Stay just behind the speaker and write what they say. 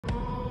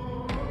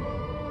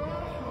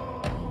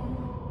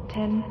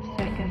10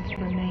 seconds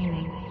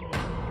remaining.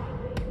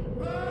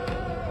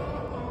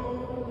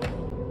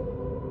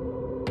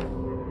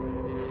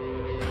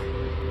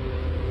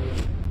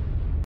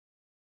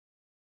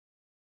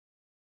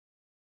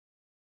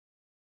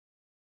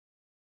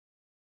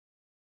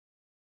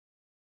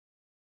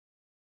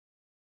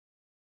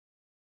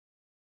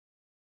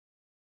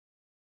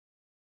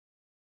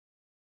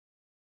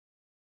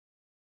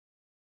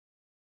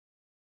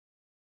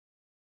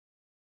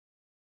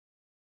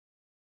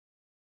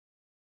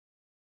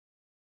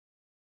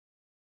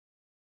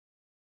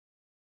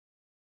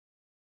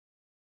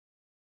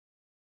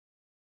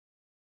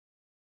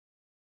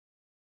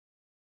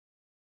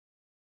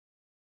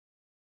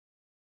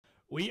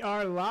 We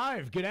are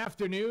live. Good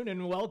afternoon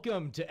and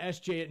welcome to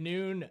SJ at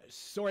Noon.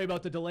 Sorry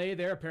about the delay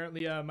there.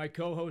 Apparently, my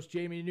co-host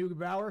Jamie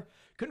Neubauer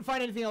couldn't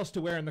find anything else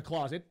to wear in the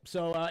closet.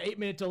 So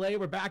 8-minute delay.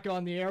 We're back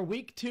on the air.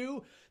 Week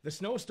 2, the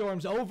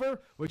snowstorm's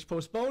over, which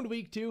postponed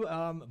week 2.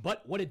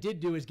 But what it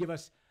did do is give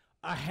us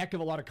a heck of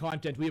a lot of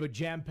content. We have a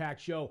jam-packed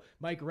show.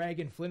 Mike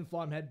Reagan, Flin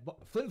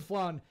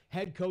Flon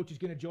head coach, is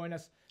going to join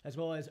us, as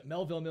well as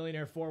Melville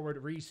Millionaire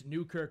forward Reese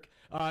Newkirk.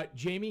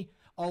 Jamie,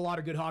 a lot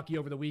of good hockey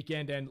over the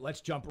weekend, and let's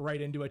jump right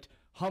into it.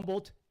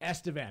 Humboldt,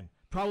 Estevan,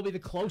 probably the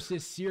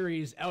closest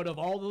series out of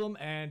all of them,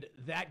 and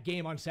that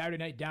game on Saturday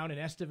night down in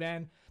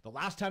Estevan, the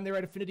last time they were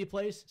at Affinity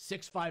Place,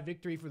 6-5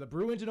 victory for the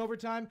Bruins in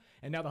overtime,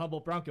 and now the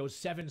Humboldt Broncos,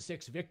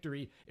 7-6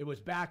 victory. It was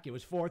back, it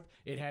was forth,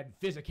 it had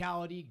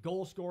physicality,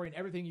 goal scoring,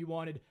 everything you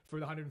wanted for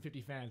the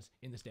 150 fans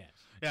in the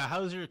stands. Yeah,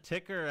 how's your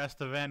ticker,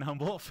 Estevan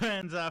Humboldt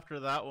fans, after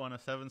that one? A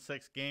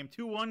 7-6 game,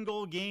 2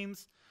 one-goal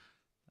games.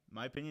 In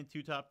my opinion,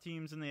 2 top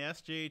teams in the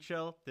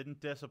SJHL. Didn't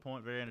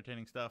disappoint. Very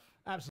entertaining stuff.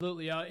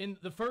 Absolutely. In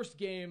the first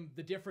game,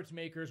 the difference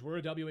makers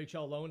were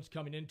WHL loans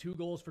coming in. 2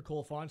 goals for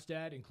Cole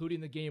Fonstad, including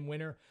the game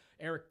winner.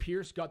 Eric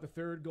Pierce got the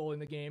 3rd goal in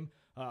the game.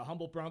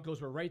 Humboldt Broncos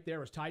were right there.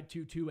 It was tied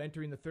 2-2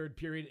 entering the 3rd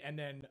period. And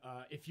then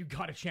if you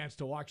got a chance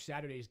to watch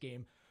Saturday's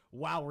game,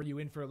 wow, were you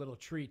in for a little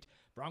treat.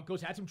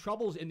 Broncos had some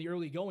troubles in the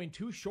early going.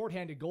 2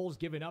 shorthanded goals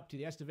given up to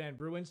the Estevan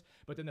Bruins,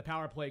 but then the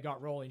power play got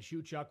rolling.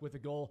 Shuchuk with a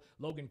goal,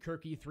 Logan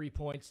Kirky 3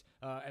 points,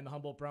 and the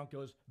Humboldt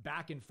Broncos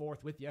back and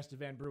forth with the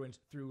Estevan Bruins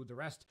through the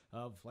rest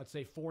of, let's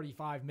say,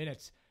 45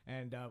 minutes.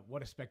 And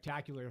what a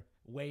spectacular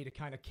way to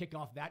kind of kick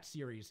off that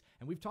series.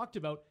 And we've talked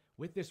about,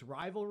 with this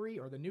rivalry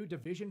or the new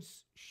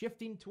divisions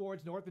shifting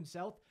towards North and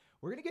South,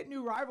 we're going to get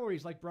new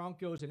rivalries like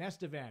Broncos and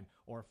Estevan,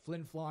 or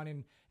Flin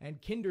Flon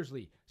and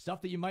Kindersley. Stuff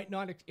that you might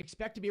not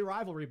expect to be a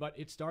rivalry, but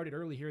it started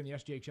early here in the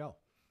SJHL.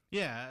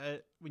 Yeah,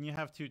 when you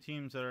have 2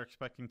 teams that are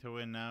expecting to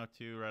win now,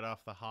 too, right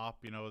off the hop,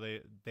 you know,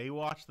 they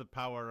watch the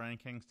power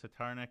rankings.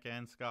 Tatarnic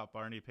and Scott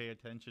Barney pay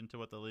attention to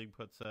what the league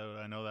puts out.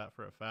 I know that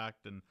for a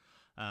fact.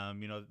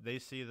 And, you know, they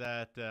see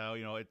that,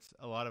 you know, it's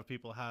a lot of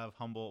people have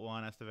Humboldt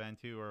 1, Estevan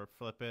 2, or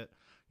flip it,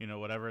 you know,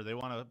 whatever. They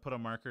want to put a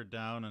marker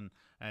down,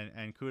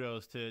 and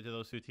kudos to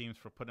those 2 teams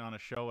for putting on a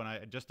show.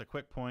 And just a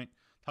quick point,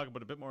 talk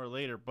about it a bit more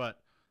later,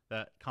 but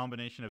that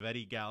combination of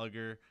Eddie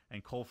Gallagher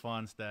and Cole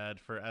Fonstad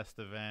for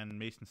Estevan,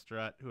 Mason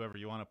Strutt, whoever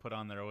you want to put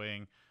on their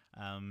wing,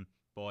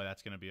 boy,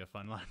 that's going to be a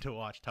fun line to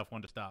watch. Tough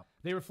one to stop.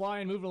 They were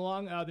flying, moving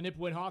along. The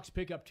Nipawin Hawks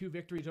pick up 2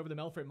 victories over the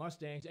Melfort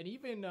Mustangs, and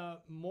even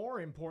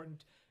more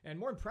important and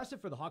more impressive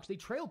for the Hawks, they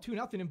trailed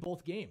 2-0 in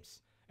both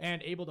games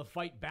and able to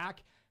fight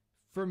back.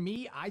 For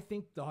me, I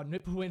think the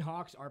Nipawin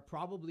Hawks are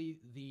probably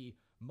the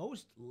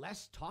most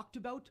less talked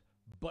about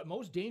but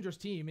most dangerous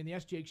team in the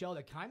SJHL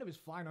that kind of is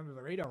flying under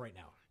the radar right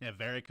now. Yeah,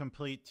 very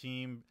complete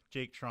team.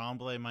 Jake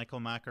Tremblay, Michael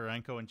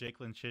Makarenko, and Jake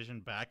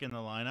Linchishian back in the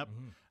lineup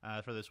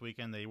for this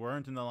weekend. They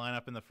weren't in the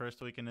lineup in the first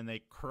weekend, and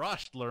they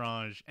crushed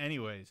L'Orange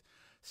anyways.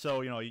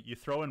 So, you know, you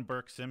throw in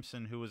Burke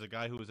Simpson, who was a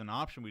guy who was an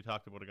option. We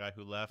talked about a guy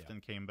who left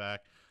and came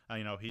back.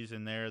 You know, he's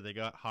in there. They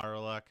got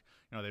Harlech.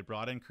 You know, they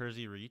brought in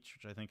Kersey Reach,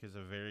 which I think is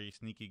a very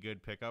sneaky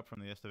good pickup from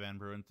the Estevan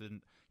Bruins.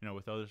 And, you know,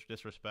 with all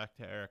disrespect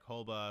to Eric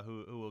Holba,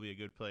 who will be a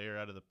good player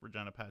out of the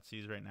Regina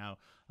Patsies right now.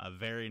 A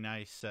very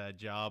nice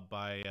job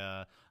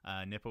by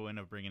Nipawin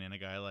of bringing in a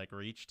guy like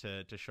Reach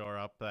to shore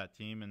up that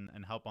team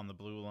and help on the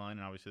blue line.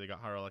 And obviously they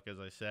got Harlech, as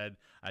I said,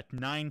 at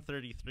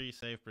 .933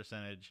 save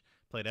percentage.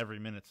 Played every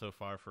minute so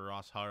far for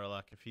Ross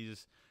Harlech. If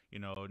he's, you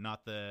know,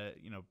 not the,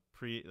 you know,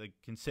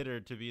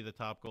 considered to be the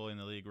top goalie in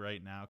the league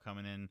right now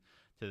coming in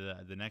to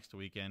the next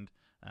weekend,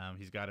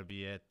 he's got to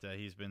be it.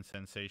 He's been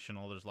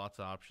sensational. There's lots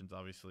of options,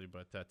 obviously,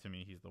 but to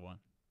me, he's the one.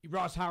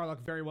 Ross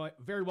Harlech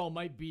very well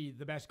might be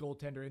the best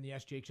goaltender in the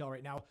SJHL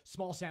right now.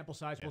 Small sample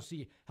size. Yeah. We'll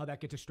see how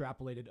that gets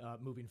extrapolated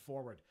moving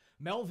forward.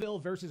 Melville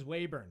versus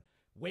Weyburn.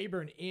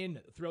 Weyburn in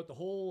throughout the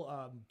whole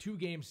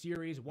 2-game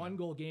series,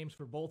 1-goal games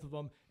for both of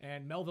them,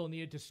 and Melville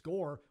needed to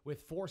score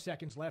with 4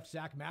 seconds left.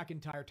 Zach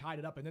McIntyre tied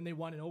it up, and then they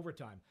won in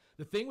overtime.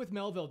 The thing with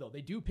Melville, though,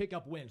 they do pick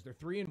up wins. They're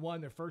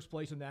 3-1. They're first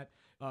place in that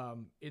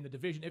in the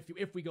division.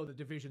 If we go the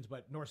divisions,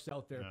 but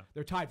north-south,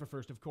 they're tied for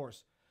first, of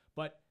course.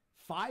 But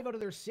 5 out of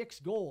their 6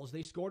 goals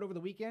they scored over the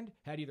weekend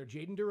had either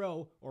Jaden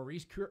Dureau or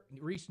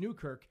Reese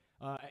Newkirk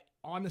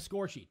on the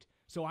score sheet.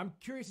 So I'm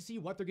curious to see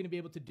what they're going to be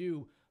able to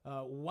do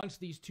once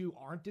these two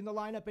aren't in the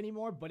lineup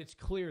anymore, but it's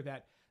clear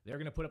that they're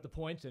going to put up the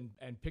points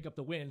and pick up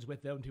the wins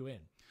with them two in.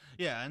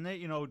 Yeah, and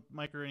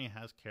Mike Rooney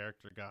has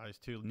character guys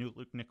too.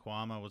 Luke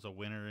Nkwama was a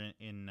winner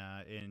in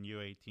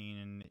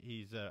U18, and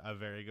he's a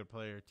very good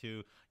player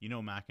too.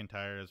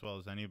 McIntyre as well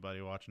as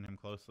anybody watching him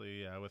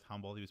closely with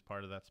Humboldt. He was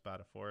part of that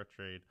Spadafora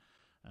trade.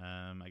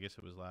 I guess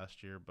it was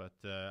last year, but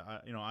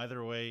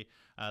either way,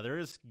 there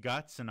is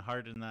guts and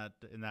heart in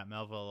that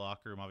Melville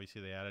locker room.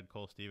 Obviously, they added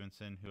Cole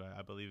Stevenson, who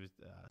I believe is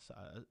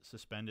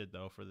suspended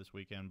though for this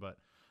weekend. But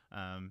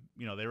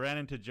they ran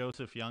into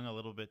Joseph Young a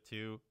little bit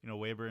too.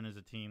 Weyburn is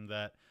a team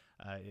that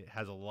it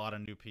has a lot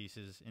of new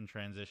pieces in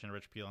transition.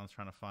 Rich Pilon's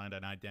trying to find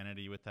an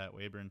identity with that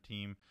Weyburn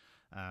team.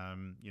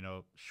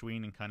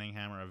 Schween and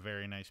Cunningham are a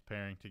very nice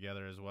pairing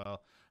together as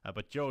well.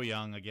 But Joe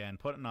Young, again,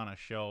 putting on a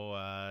show,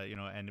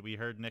 and we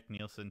heard Nick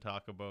Nielsen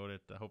talk about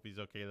it. I hope he's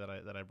okay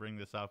that I bring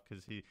this up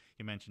because he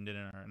mentioned it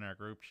in our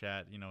group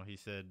chat. He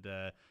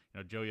said,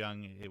 Joe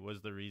Young, it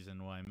was the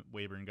reason why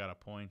Weyburn got a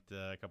point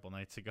a couple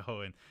nights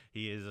ago, and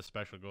he is a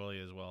special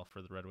goalie as well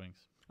for the Red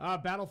Wings.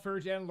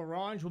 Battleford and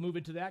Larange, we'll move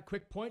into that.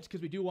 Quick points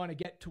because we do want to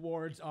get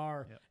towards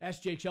our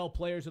SJHL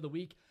Players of the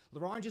Week.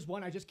 Larange is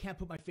one I just can't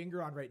put my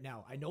finger on right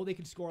now. I know they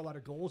can score a lot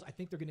of goals. I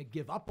think they're going to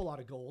give up a lot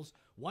of goals.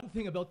 One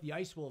thing about the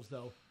Ice Wolves,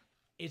 though,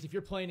 is if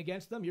you're playing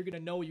against them, you're going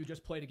to know you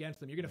just played against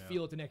them. You're going to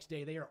feel it the next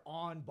day. They are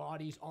on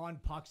bodies, on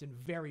pucks, and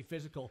very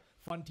physical.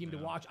 Fun team to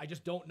watch. I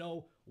just don't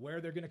know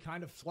where they're going to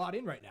kind of slot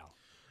in right now.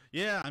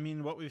 Yeah, I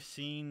mean, what we've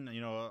seen,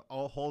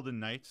 all Holden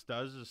Knights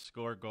does is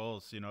score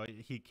goals.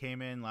 He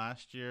came in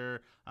last year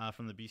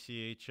from the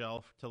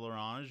BCHL to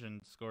Larange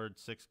and scored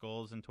 6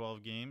 goals in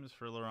 12 games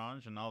for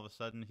Larange, and all of a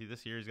sudden,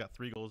 this year he's got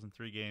 3 goals in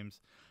 3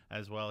 games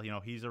as well.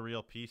 He's a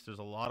real piece. There's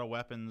a lot of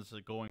weapons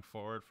going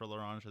forward for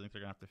Larange. I think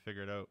they're going to have to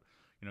figure it out.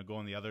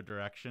 Going the other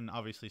direction.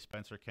 Obviously,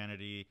 Spencer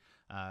Kennedy,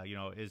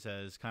 is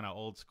as kind of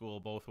old school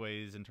both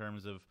ways in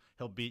terms of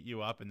he'll beat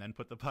you up and then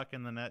put the puck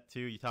in the net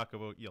too. You talk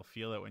about you'll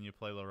feel it when you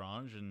play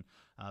Larange, and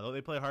though they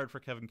play hard for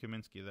Kevin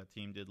Kaminsky, that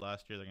team did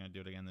last year, they're going to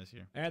do it again this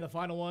year. And the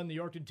final one, the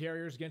Yorkton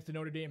Terriers against the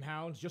Notre Dame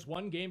Hounds. Just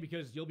one game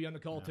because you'll be on the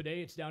call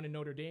today. It's down in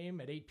Notre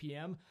Dame at 8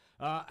 p.m.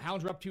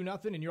 Hounds were up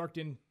 2-0, and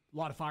Yorkton, a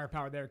lot of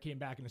firepower there, came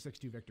back in a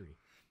 6-2 victory.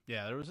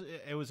 Yeah,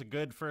 it was a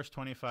good first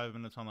 25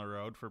 minutes on the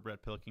road for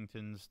Brett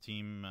Pilkington's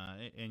team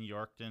in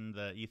Yorkton.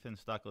 The Ethan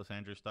Stuckless,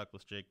 Andrew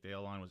Stuckless, Jake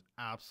Dale line was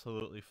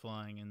absolutely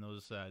flying, and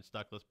those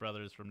Stuckless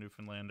brothers from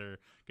Newfoundland are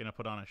going to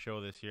put on a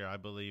show this year, I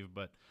believe.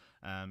 But,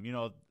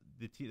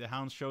 the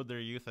Hounds showed their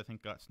youth. I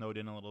think got snowed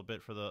in a little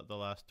bit for the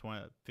last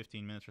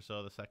 15 minutes or so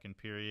of the second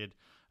period.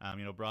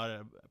 Brought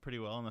it pretty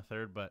well in the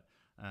third, but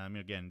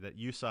again, that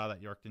you saw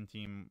that Yorkton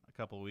team a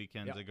couple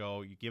weekends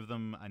ago. You give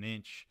them an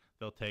inch,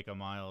 they'll take a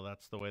mile.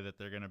 That's the way that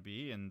they're going to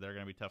be, and they're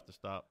going to be tough to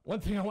stop.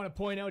 One thing I want to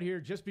point out here,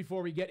 just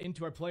before we get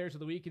into our Players of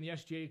the Week in the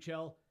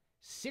SJHL,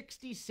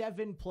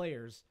 67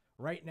 players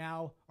right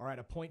now are at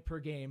a point per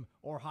game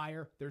or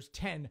higher. There's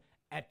 10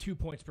 at 2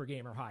 points per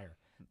game or higher.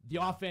 The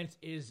offense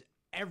is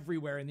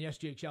everywhere in the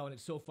SJHL, and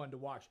it's so fun to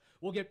watch.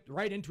 We'll get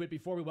right into it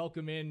before we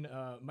welcome in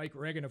Mike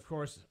Reagan, of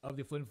course, of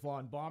the Flin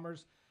Flon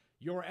Bombers.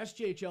 Your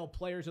SJHL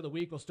Players of the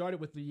Week, we'll start it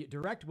with the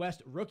Direct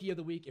West Rookie of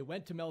the Week. It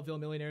went to Melville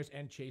Millionaires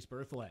and Chase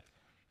Bertholet,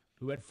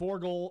 who had 4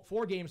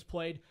 games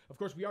played. Of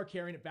course, we are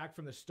carrying it back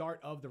from the start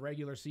of the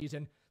regular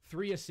season.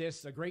 3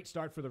 assists, a great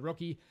start for the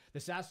rookie. The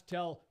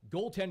Sasktel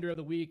Goaltender of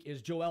the Week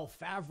is Joel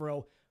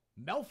Favreau.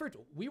 Melfort,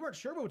 we weren't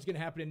sure what was going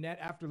to happen in net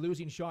after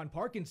losing Sean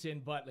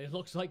Parkinson, but it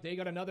looks like they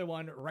got another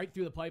one right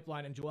through the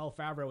pipeline, and Joel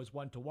Favreau is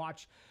one to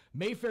watch.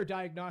 Mayfair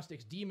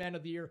Diagnostics, D-Man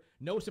of the Year.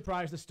 No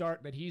surprise to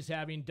start that he's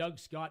having Doug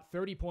Scott,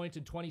 30 points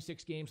in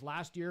 26 games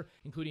last year,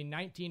 including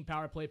 19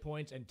 power play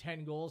points and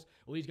 10 goals.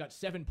 Well, he's got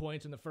 7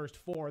 points in the first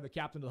 4. The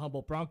captain of the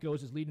Humboldt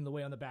Broncos is leading the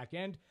way on the back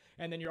end.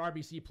 And then your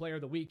RBC Player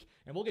of the Week.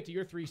 And we'll get to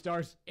your 3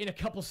 stars in a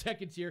couple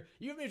seconds here.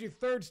 You have your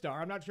 3rd star.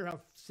 I'm not sure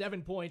how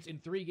 7 points in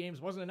 3 games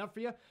wasn't enough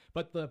for you,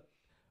 but the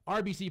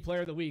RBC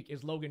Player of the Week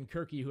is Logan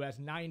Kirky, who has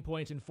 9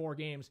 points in 4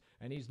 games,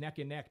 and he's neck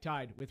and neck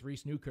tied with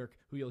Reese Newkirk,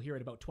 who you'll hear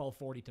at about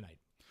 12:40 tonight.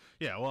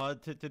 Yeah, well,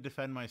 to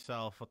defend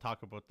myself, I'll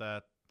talk about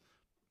that.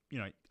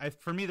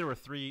 For me, there were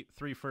three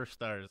first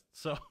stars,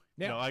 so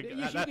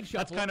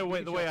that's kind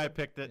of the way I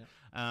picked it.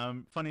 Yeah.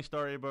 Funny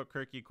story about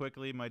Kirky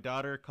quickly. My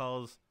daughter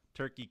calls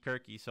turkey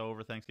Kirky, so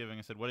over Thanksgiving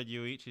I said, "What did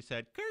you eat?" She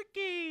said,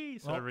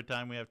 "Kirky." So every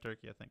time we have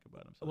turkey, I think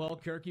about him. So well,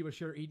 Kirky was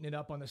sure eating it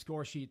up on the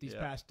score sheet these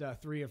past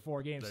 3 or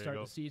 4 games to start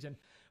the season.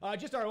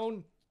 Just our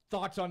own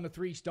thoughts on the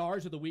 3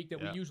 stars of the week that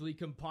we usually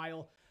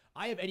compile.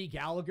 I have Eddie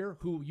Gallagher,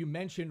 who you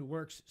mentioned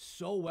works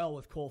so well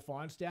with Cole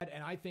Fonstad,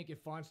 and I think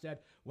if Fonstad,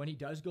 when he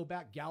does go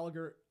back,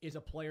 Gallagher is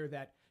a player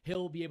that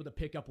he'll be able to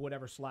pick up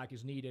whatever slack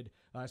is needed,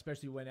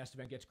 especially when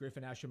Estevan gets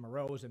Griffin, Asher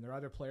Morose, and there are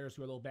other players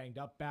who are a little banged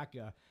up back.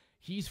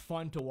 He's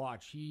fun to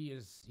watch.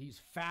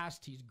 He's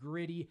fast. He's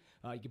gritty.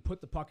 You can put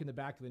the puck in the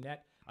back of the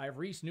net. I have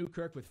Reese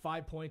Newkirk with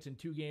 5 points in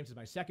 2 games as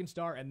my 2nd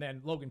star, and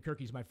then Logan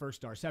Kirky's my 1st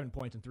star, 7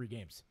 points in 3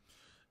 games.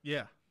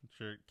 Yeah,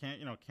 sure.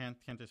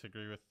 Can't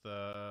disagree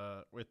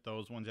with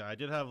those ones. Yeah, I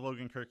did have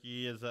Logan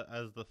Kirky as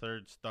the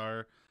 3rd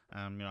star.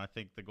 I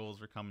think the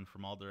goals were coming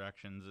from all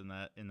directions in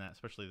that,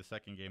 especially the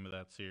second game of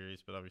that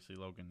series. But obviously,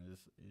 Logan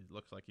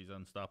looks like he's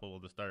unstoppable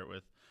to start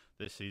with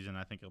this season.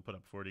 I think he'll put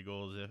up 40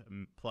 goals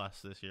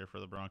plus this year for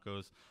the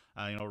Broncos.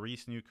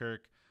 Reese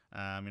Newkirk.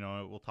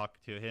 We'll talk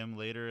to him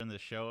later in the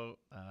show.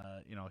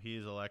 He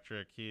is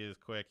electric. He is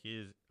quick. He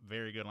is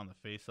very good on the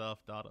face-off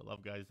dot. I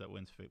love guys that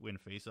win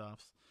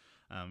face-offs.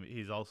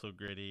 He's also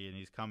gritty, and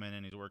he's come in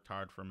and he's worked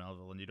hard for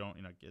Melville. And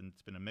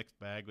it's been a mixed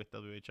bag with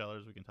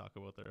WHLers. We can talk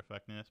about their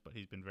effectiveness, but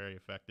he's been very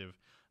effective.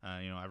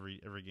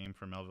 Every game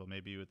for Melville,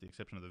 maybe with the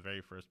exception of the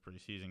very first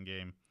preseason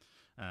game.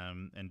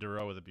 And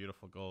Duro with a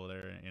beautiful goal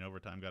there in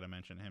overtime. Got to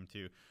mention him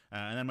too.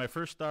 And then my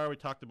first star, we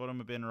talked about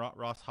him a bit,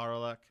 Ross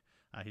Harlech.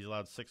 He's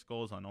allowed 6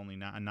 goals on only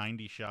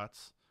 90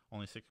 shots.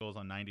 Only 6 goals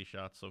on 90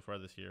 shots so far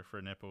this year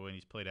for Nipawin, and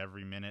he's played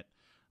every minute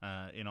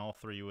in all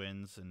 3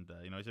 wins. And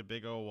he's a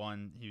big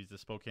 0-1. He was the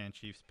Spokane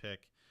Chiefs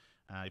pick.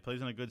 He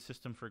plays in a good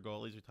system for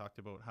goalies. We talked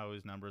about how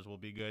his numbers will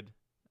be good,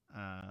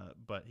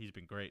 but he's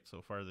been great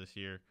so far this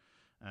year.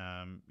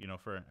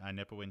 For a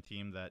Nipawin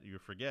team that you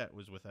forget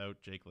was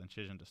without Jake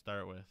Lynchision to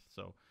start with.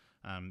 So,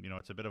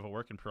 it's a bit of a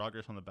work in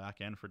progress on the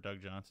back end for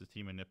Doug Johnson's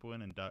team in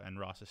Nipawin, and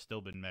Ross has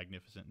still been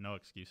magnificent. No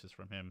excuses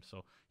from him.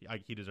 So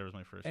he deserves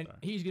my first star.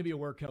 He's going to be a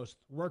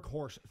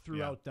workhorse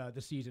throughout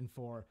the season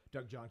for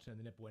Doug Johnson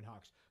and the Nipawin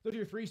Hawks. Those are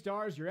your 3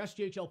 stars, your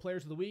SJHL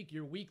Players of the Week,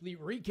 your weekly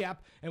recap,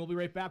 and we'll be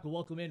right back. We'll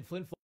welcome in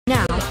Flynn.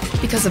 Now,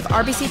 because of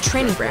RBC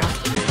Training Ground.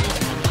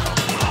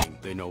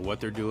 They know what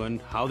they're doing,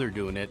 how they're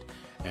doing it,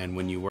 and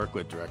when you work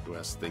with Direct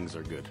West, things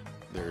are good.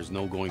 There's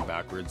no going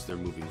backwards, they're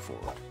moving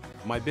forward.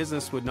 My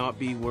business would not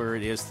be where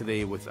it is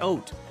today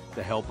without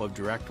the help of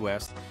Direct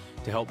West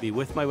to help me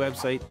with my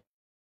website.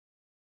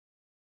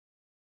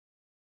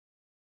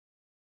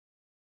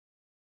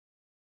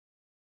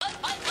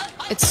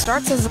 It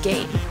starts as a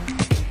game.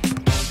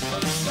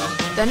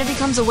 Then it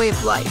becomes a way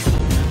of life.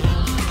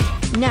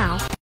 Now,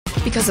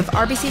 because of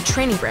RBC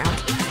Training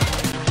Ground,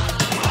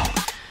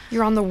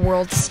 you're on the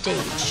world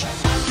stage.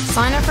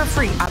 Sign up for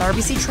free at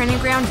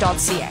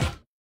rbctrainingground.ca.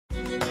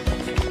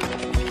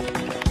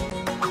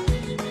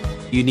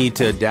 You need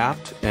to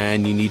adapt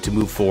and you need to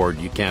move forward.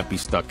 You can't be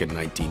stuck in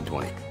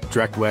 1920.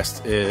 Direct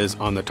West is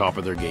on the top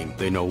of their game.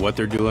 They know what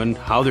they're doing,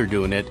 how they're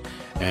doing it,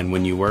 and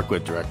when you work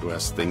with Direct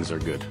West, things are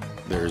good.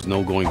 There's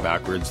no going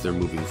backwards, they're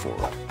moving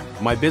forward.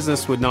 My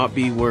business would not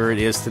be where it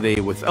is today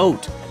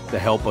without the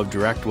help of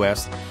Direct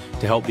West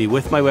to help me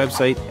with my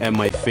website and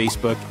my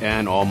Facebook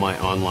and all my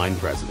online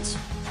presence.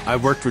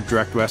 I've worked with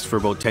Direct West for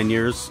about 10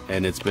 years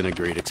and it's been a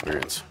great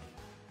experience.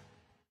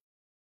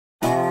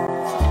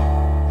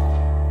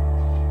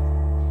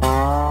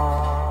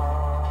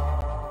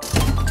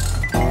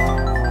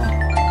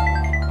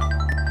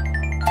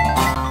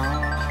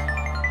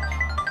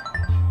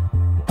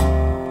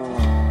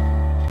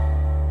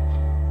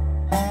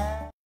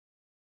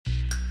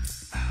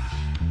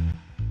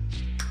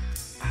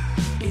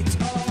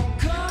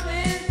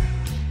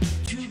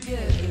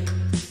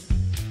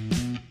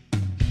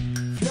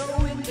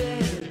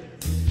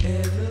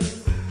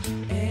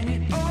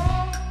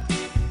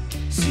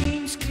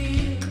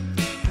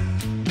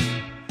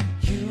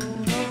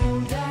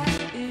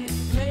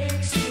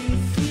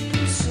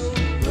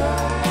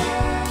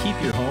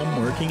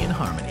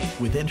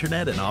 With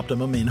internet and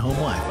optimum in-home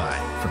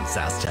Wi-Fi from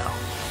SJHL.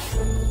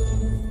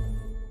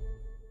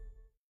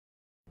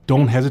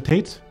 Don't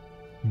hesitate.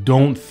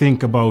 Don't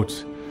think about,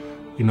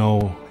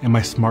 am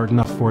I smart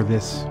enough for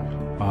this?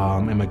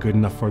 Am I good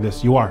enough for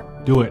this? You are.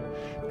 Do it.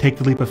 Take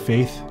the leap of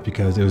faith,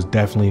 because it was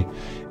definitely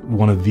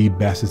one of the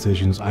best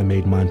decisions I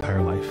made my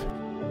entire life.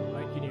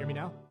 Mike, can you hear me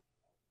now?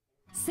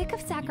 Sick of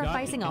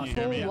sacrificing a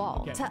whole wall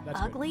Okay, to that's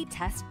ugly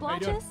test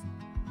blotches?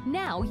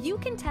 Now you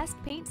can test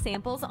paint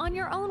samples on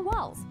your own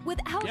walls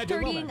without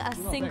dirtying a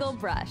single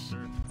brush.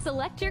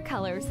 Select your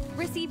colors,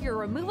 receive your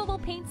removable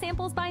paint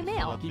samples by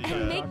mail,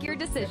 and make your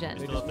decision.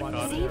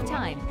 Save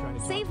time,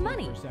 save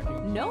money,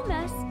 no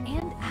mess,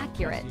 and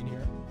accurate.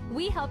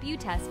 We help you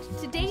test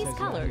today's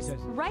colors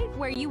right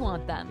where you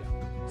want them.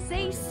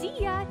 Say see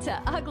ya to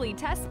ugly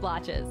test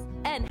splotches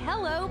and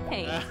hello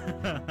paint.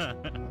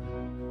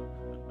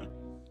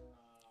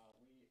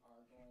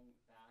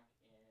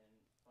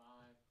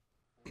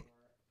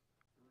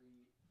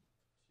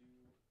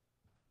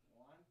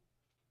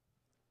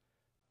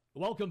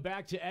 Welcome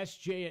back to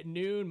SJ at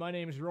Noon. My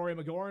name is Rory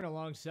McGorn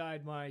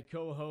alongside my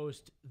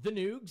co-host, The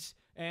Noogs,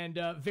 and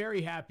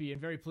very happy and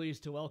very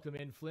pleased to welcome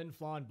in Flin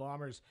Flon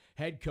Bombers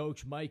head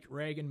coach Mike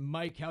Reagan.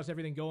 Mike, how's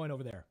everything going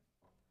over there?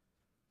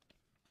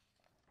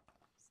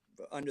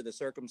 Under the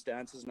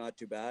circumstances, not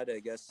too bad. I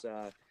guess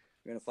we're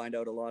going to find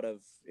out a lot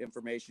of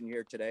information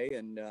here today,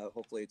 and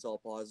hopefully it's all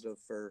positive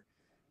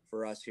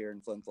for us here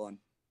in Flin Flon.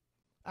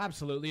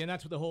 Absolutely, and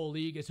that's what the whole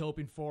league is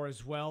hoping for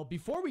as well.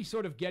 Before we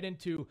sort of get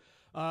into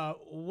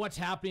what's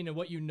happening and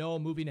what you know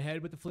moving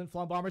ahead with the Flin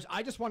Flon Bombers,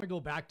 I just want to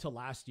go back to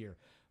last year.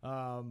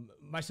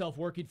 Myself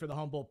working for the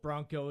Humboldt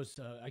Broncos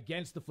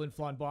against the Flin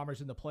Flon Bombers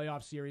in the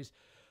playoff series.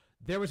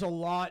 There was a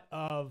lot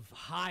of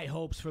high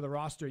hopes for the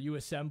roster you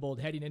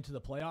assembled heading into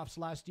the playoffs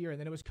last year, and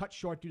then it was cut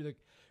short due to the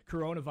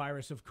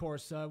coronavirus, of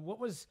course. What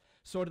was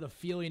sort of the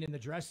feeling in the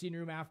dressing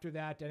room after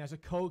that? And as a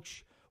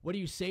coach, what do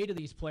you say to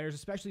these players,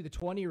 especially the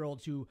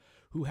 20-year-olds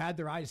who had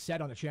their eyes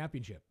set on the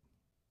championship?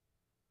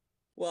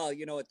 Well,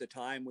 at the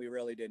time, we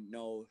really didn't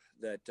know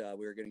that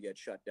we were going to get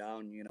shut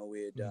down.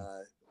 We had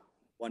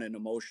won an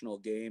emotional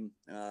game.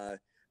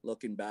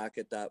 Looking back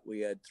at that, we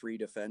had 3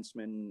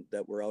 defensemen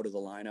that were out of the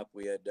lineup.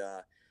 We had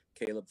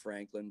Caleb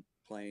Franklin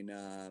playing,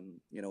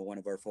 one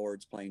of our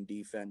forwards playing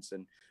defense,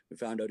 and we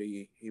found out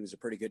he was a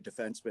pretty good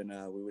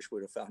defenseman. We wish we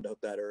would have found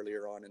out that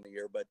earlier on in the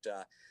year, but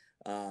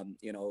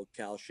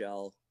Cal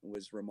Shell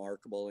was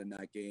remarkable in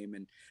that game,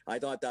 and I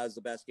thought that was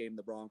the best game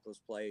the Broncos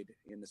played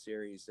in the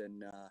series.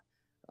 And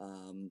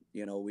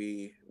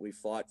we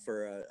fought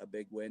for a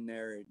big win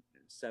there.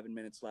 7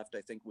 minutes left,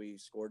 I think we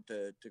scored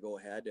to go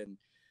ahead, and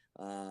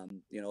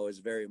it was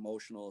a very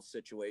emotional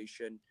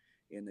situation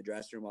in the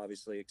dressing room.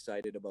 Obviously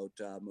excited about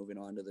moving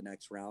on to the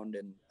next round,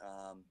 and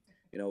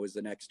it was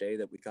the next day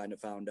that we kind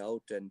of found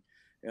out. And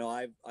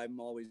I'm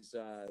always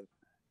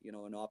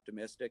an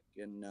optimistic,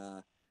 and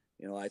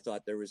I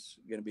thought there was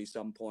going to be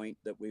some point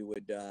that we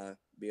would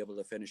be able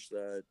to finish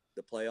the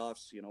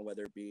playoffs,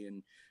 whether it be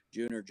in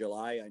June or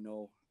July. I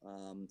know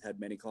had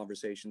many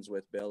conversations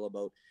with Bill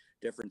about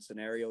different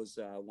scenarios.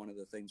 One of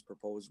the things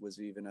proposed was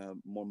even a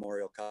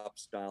Memorial Cup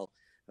style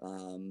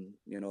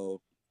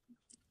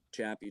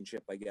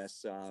championship, I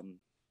guess,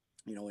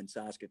 in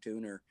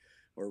Saskatoon or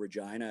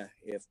Regina,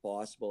 if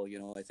possible.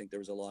 I think there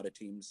was a lot of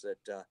teams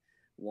that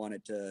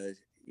wanted to,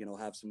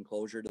 have some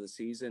closure to the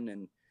season,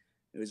 and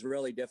it was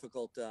really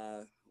difficult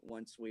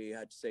once we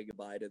had to say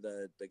goodbye to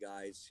the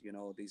guys.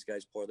 These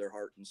guys pour their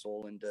heart and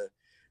soul into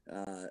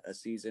a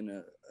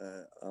season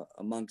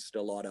amongst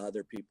a lot of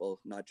other people,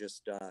 not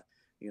just,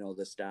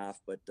 the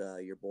staff, but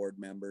your board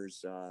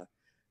members,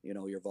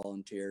 your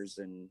volunteers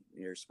and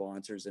your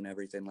sponsors and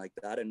everything like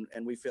that.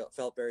 And we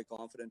felt very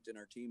confident in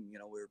our team. We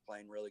were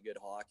playing really good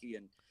hockey,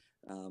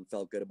 and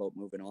felt good about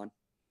moving on.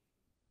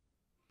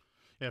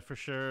 Yeah, for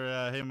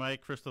sure. Hey,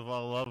 Mike, first of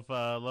all,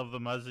 love the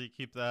Muzzy.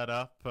 Keep that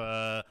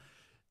up.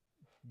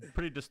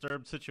 Pretty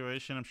disturbed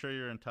situation. I'm sure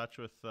you're in touch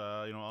with,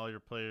 all your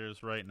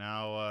players right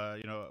now.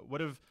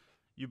 What have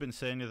you been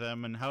saying to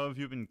them, and how have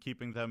you been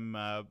keeping them,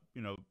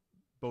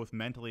 both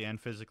mentally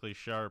and physically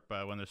sharp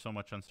when there's so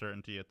much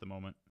uncertainty at the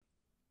moment?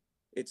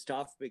 It's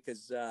tough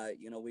because,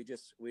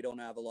 we don't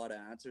have a lot of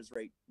answers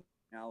right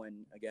now.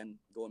 And again,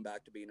 going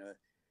back to being a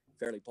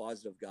fairly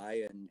positive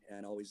guy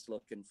and always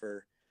looking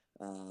for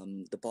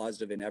the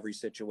positive in every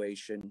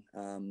situation.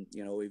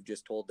 We've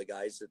just told the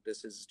guys that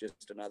this is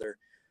just another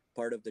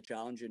part of the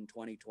challenge in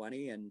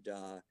 2020. And,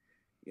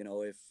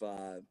 if,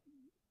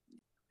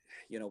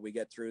 we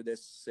get through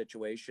this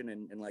situation,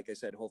 and like I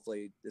said,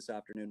 hopefully this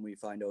afternoon we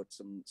find out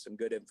some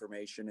good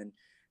information,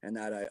 and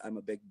that I'm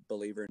a big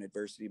believer in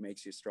adversity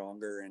makes you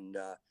stronger. And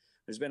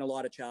there's been a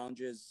lot of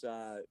challenges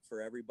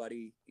for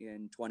everybody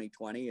in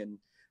 2020, and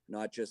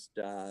not just,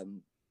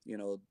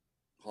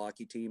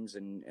 hockey teams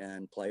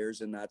and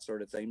players and that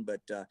sort of thing.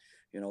 But,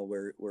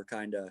 we're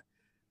kind of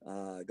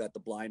got the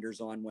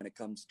blinders on when it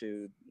comes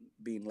to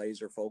being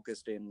laser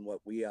focused in what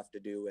we have to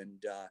do.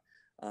 And,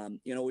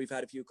 we've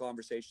had a few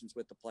conversations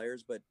with the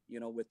players, but,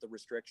 with the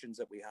restrictions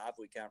that we have,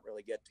 we can't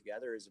really get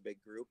together as a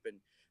big group and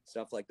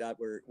stuff like that.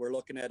 We're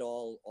looking at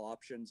all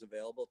options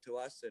available to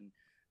us. And,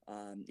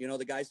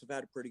 the guys have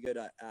had a pretty good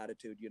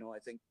attitude. I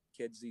think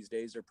kids these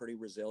days are pretty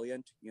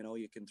resilient.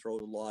 You can throw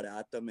a lot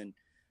at them. And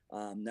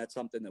that's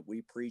something that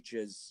we preach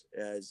as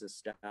a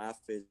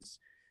staff is,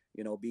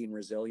 being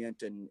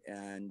resilient and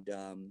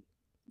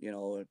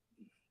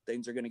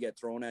things are going to get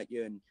thrown at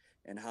you,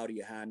 and how do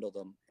you handle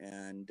them?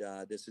 And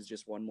this is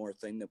just one more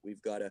thing that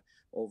we've got to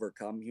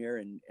overcome here.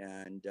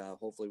 And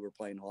hopefully we're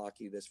playing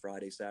hockey this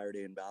Friday,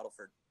 Saturday in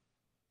Battleford.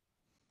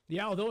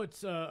 Yeah, although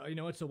it's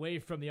it's away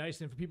from the ice,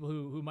 and for people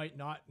who might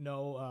not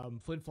know,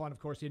 Flin Flon, of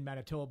course, in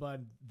Manitoba,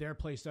 and they're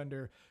placed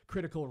under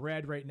critical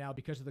red right now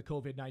because of the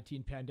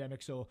COVID-19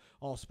 pandemic. So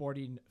all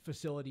sporting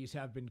facilities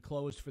have been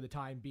closed for the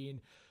time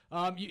being.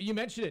 You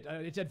mentioned it.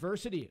 It's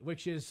adversity,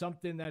 which is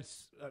something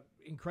that's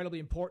incredibly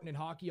important in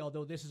hockey,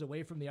 although this is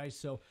away from the ice.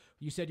 So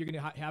you said you're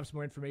going to have some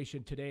more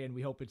information today, and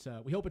we hope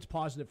it's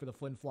positive for the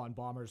Flin Flon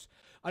Bombers.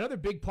 Another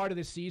big part of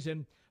this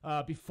season,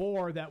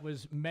 before that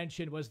was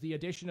mentioned, was the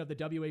addition of the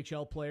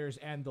WHL players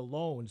and the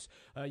loans.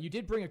 You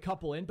did bring a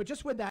couple in, but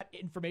just when that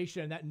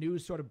information and that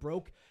news sort of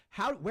broke,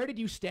 where did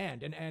you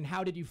stand, and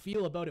how did you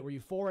feel about it? Were you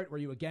for it? Were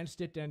you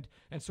against it? And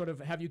sort of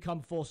have you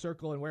come full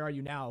circle, and where are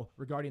you now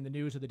regarding the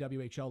news of the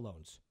WHL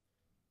loans?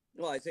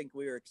 Well, I think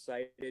we were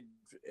excited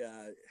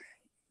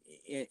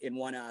in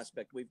one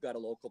aspect. We've got a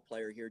local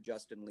player here,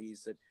 Justin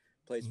Lees, that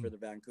plays for the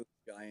Vancouver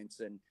Giants.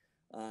 And,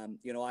 I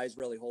was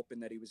really hoping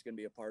that he was going to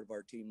be a part of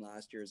our team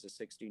last year as a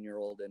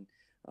 16-year-old. And,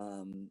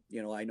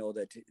 I know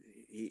that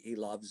he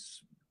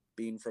loves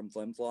being from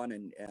Flin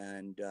Flon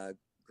and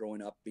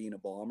growing up being a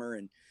Bomber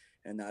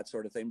and that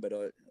sort of thing. But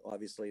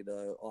obviously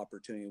the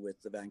opportunity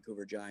with the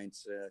Vancouver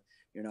Giants,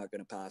 you're not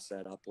going to pass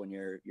that up when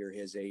you're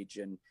his age.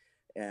 And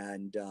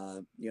And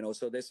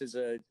so this is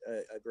a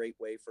great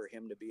way for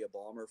him to be a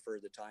Bomber for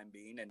the time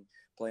being and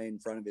play in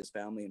front of his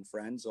family and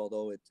friends,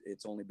 although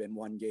it's only been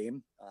one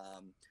game,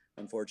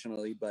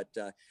 unfortunately. But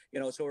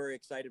so we're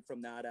excited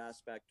from that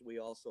aspect. We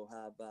also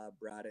have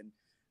Brad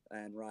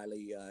and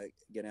Riley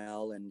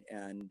Gannell,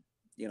 and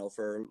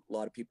for a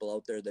lot of people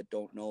out there that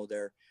don't know,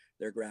 their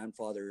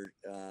grandfather,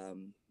 a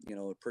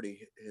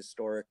pretty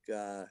historic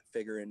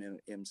figure in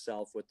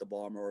himself with the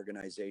Bomber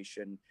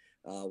organization,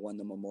 won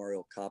the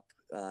Memorial Cup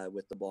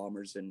with the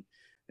Bombers, and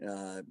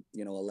a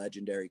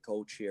legendary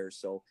coach here.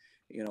 So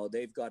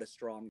they've got a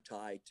strong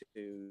tie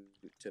to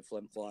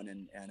Flin Flon,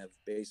 and have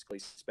basically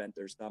spent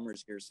their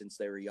summers here since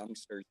they were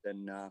youngsters.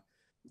 And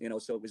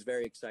so it was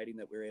very exciting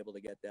that we were able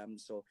to get them.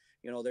 So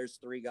there's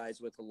three guys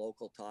with a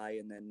local tie,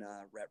 and then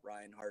Rhett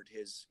Reinhardt,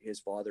 his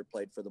father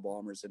played for the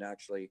Bombers and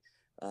actually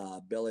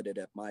billeted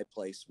at my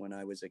place when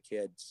I was a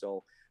kid.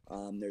 So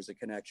there's a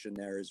connection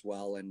there as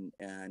well.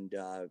 And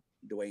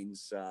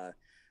Dwayne's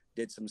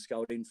did some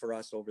scouting for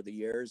us over the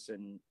years,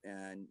 and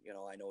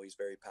I know he's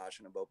very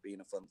passionate about being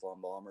a Flin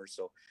Flon Bomber.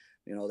 So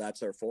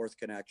that's our fourth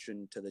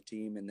connection to the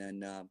team. And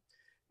then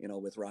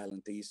with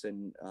Ryland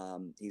Thiessen,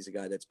 he's a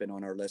guy that's been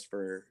on our list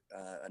for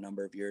a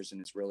number of years,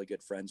 and is really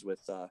good friends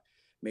with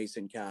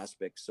Mason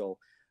Kaspic. So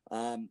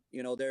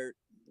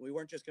we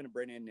weren't just going to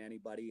bring in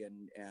anybody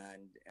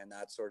and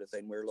that sort of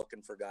thing. We're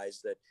looking for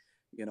guys that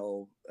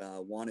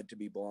wanted to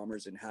be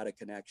Bombers and had a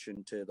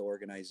connection to the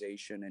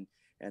organization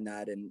and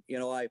that. And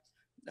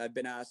I've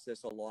been asked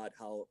this a lot,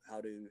 how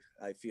do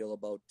I feel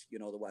about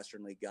the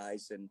Western League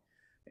guys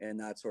and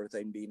that sort of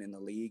thing being in the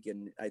league.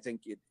 And I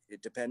think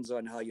it depends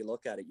on how you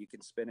look at it. You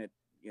can spin it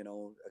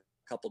a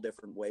couple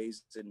different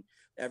ways, and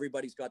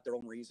everybody's got their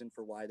own reason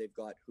for why they've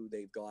got who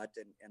they've got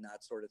and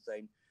that sort of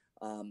thing.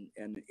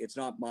 And it's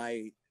not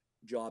my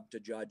job to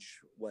judge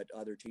what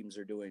other teams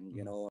are doing.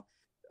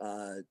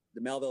 The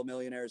Melville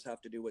Millionaires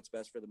have to do what's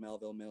best for the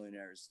Melville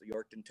Millionaires. The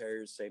Yorkton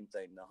Terriers, same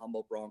thing. The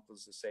Humboldt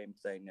Broncos, the same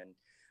thing.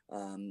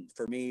 And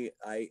for me,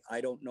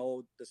 I don't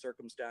know the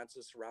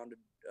circumstances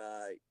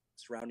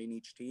surrounding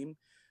each team,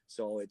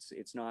 so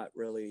it's not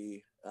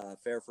really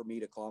fair for me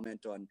to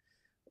comment on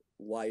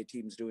why a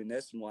team's doing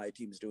this and why a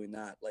team's doing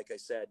that. Like I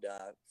said,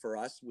 for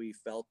us, we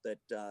felt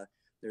that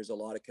there's a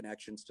lot of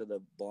connections to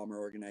the Bomber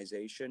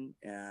organization,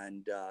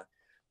 and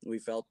we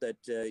felt that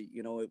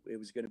it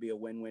was going to be a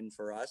win-win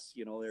for us.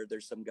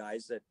 There's some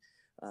guys that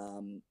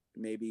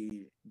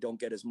maybe don't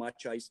get as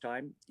much ice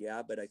time,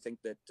 but I think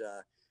that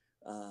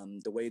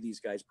the way these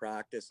guys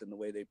practice and the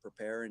way they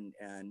prepare, and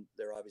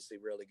they're obviously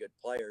really good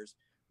players,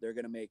 they're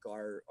going to make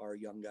our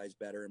young guys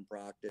better in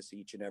practice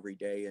each and every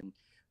day.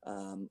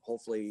 And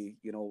hopefully,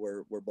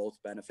 we're both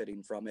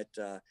benefiting from it,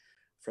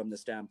 from the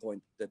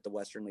standpoint that the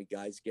Western League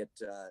guys get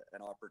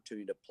an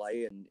opportunity to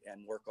play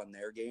and work on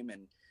their game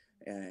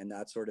and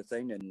that sort of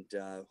thing. And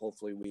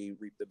hopefully we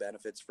reap the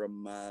benefits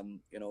from,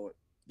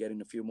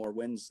 getting a few more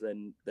wins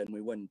than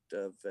we wouldn't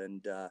have.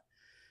 And,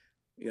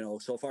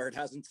 so far it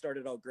hasn't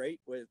started out great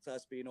with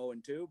us being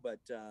 0-2, but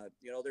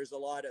there's a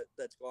lot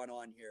that's gone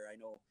on here. I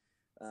know,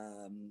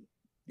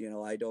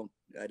 I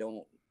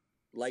don't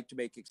like to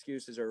make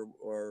excuses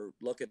or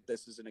look at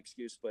this as an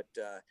excuse, but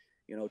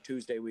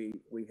Tuesday we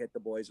hit the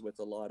boys with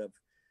a lot of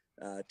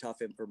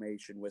tough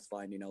information with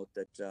finding out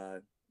that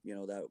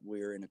that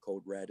we're in a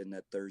code red, and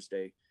that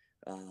Thursday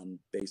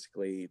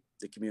basically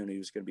the community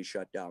was going to be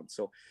shut down.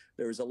 So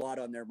there was a lot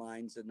on their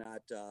minds in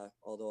that,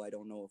 although I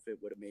don't know if it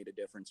would have made a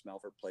difference.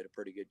 Melfort played a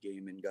pretty good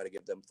game, and got to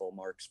give them full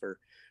marks for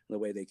the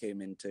way they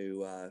came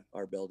into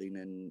our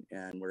building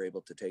and were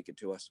able to take it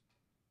to us.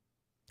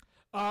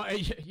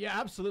 Yeah,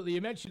 absolutely.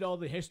 You mentioned all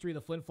the history of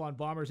the Flin Flon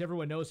Bombers.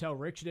 Everyone knows how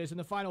rich it is. And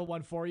the final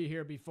one for you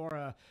here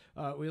before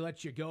we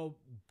let you go.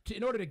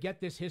 In order to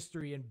get this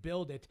history and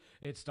build it,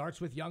 it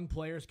starts with young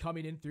players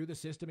coming in through the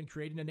system and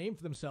creating a name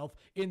for themselves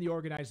in the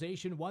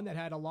organization. One that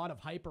had a lot of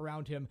hype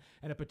around him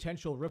and a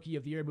potential Rookie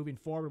of the Year moving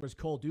forward was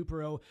Cole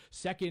Dupereau,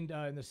 second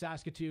in the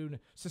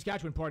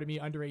Saskatchewan,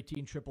 under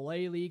 18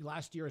 AAA league.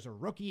 Last year as a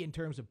rookie in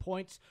terms of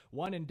points,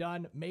 one and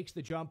done, makes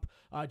the jump.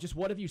 Just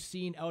what have you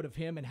seen out of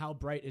him, and how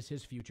bright is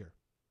his future?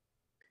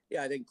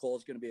 Yeah, I think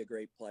Cole's going to be a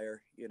great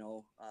player.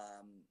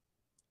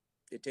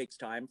 It takes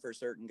time for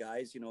certain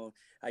guys.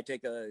 I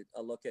take a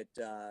look at,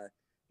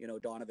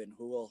 Donovan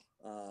Houle.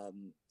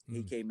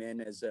 He came in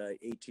as a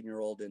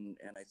 18-year-old, and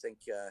I think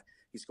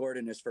he scored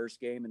in his first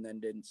game and then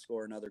didn't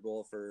score another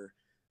goal for,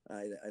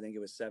 I think it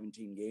was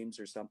 17 games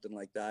or something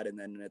like that. And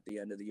then at the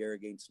end of the year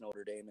against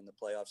Notre Dame in the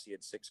playoffs, he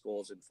had 6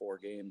 goals in 4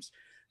 games.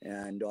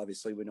 And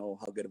obviously we know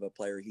how good of a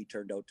player he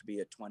turned out to be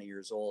at 20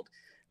 years old.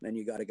 And then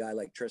you got a guy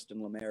like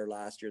Tristan Lemaire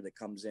last year that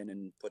comes in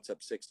and puts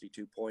up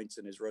 62 points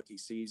in his rookie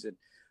season,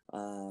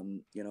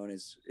 and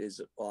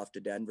is off to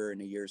Denver in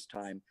a year's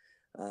time.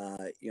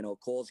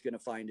 Cole's going to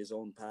find his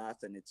own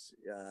path, and it's,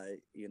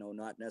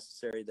 not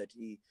necessary that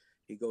he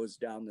goes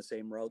down the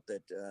same route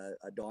that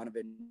a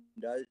Donovan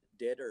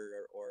did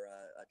or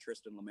a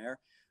Tristan Lemaire.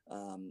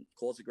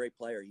 Cole's a great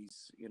player.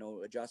 He's,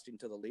 adjusting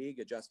to the league,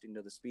 adjusting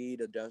to the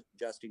speed,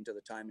 adjusting to the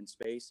time and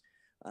space.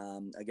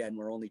 Again,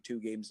 we're only 2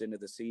 games into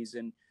the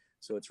season.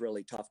 So it's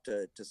really tough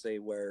to say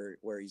where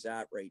he's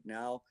at right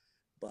now.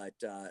 But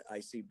I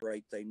see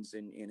bright things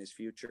in his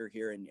future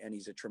here, and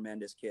he's a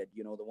tremendous kid.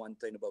 You know, the one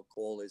thing about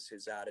Cole is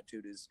his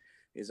attitude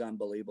is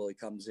unbelievable. He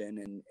comes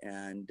in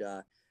and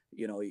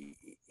you know,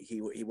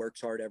 he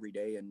works hard every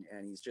day, and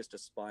he's just a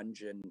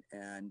sponge.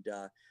 And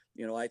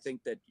you know, I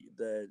think that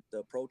the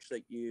approach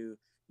that you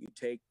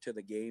take to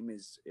the game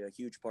is a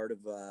huge part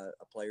of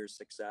a player's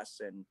success.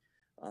 And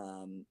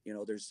you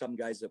know, there's some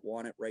guys that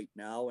want it right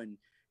now, and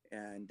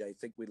I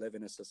think we live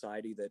in a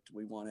society that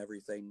we want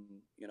everything,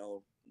 you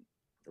know,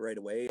 right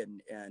away,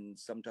 and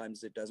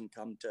sometimes it doesn't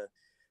come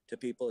to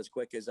people as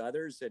quick as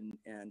others,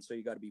 and so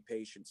you got to be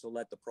patient. So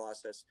let the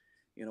process,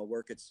 you know,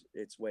 work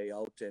its way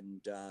out.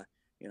 And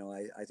you know,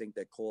 I think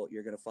that Cole,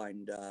 you're going to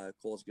find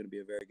Cole's going to be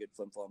a very good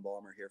Flin Flon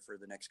Bomber here for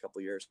the next couple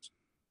of years.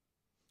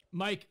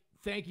 Mike,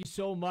 thank you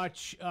so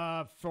much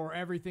for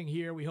everything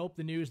here. We hope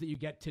the news that you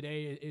get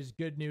today is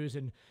good news,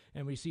 and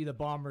we see the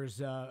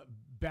Bombers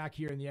back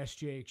here in the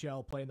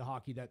SJHL playing the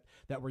hockey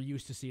that we're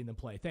used to seeing them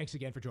play. Thanks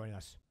again for joining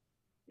us.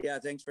 Yeah,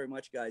 thanks very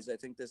much, guys. I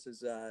think this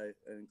is an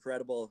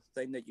incredible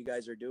thing that you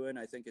guys are doing.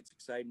 I think it's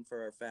exciting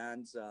for our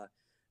fans.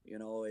 You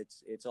know,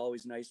 it's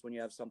always nice when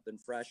you have something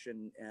fresh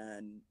and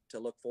to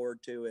look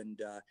forward to.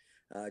 And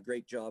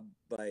great job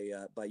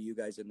by you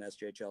guys in the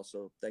SJHL.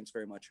 So thanks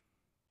very much.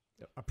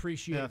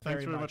 Appreciate it.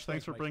 Thanks very much.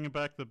 Thanks for bringing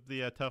back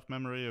the tough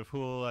memory of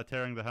Hoole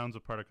tearing the Hounds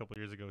apart a couple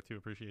years ago too.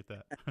 Appreciate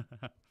that.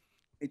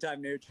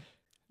 Anytime, Nuge.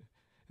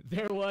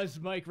 There was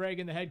Mike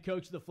Reagan, the head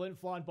coach of the Flin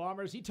Flon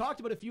Bombers. He talked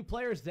about a few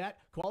players that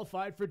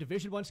qualified for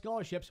Division I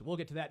scholarships. We'll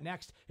get to that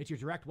next. It's your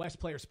Direct West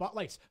Player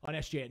Spotlights on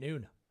SJ at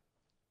noon.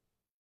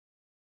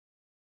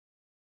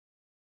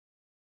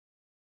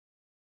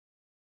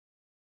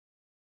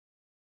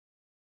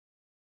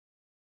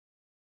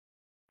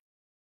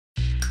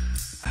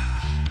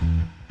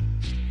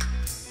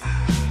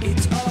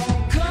 It's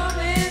all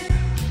coming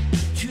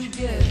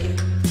together,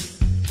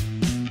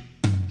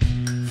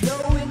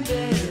 flowing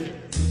better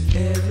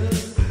ever,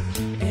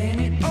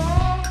 and it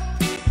all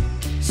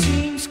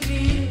seems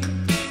clear.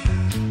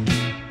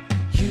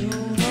 You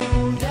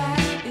know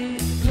that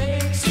it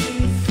makes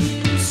me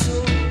feel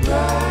so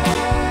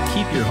right.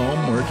 Keep your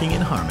home working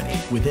in harmony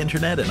with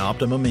internet and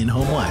Optimum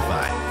in-home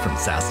Wi-Fi from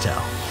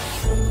SaskTel.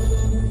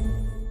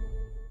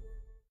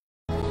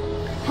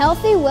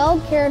 Healthy,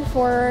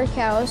 well-cared-for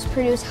cows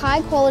produce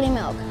high-quality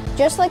milk,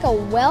 just like a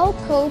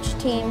well-coached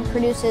team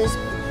produces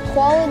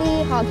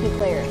quality hockey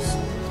players.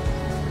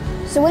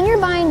 So when you're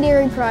buying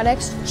dairy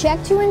products,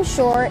 check to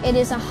ensure it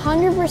is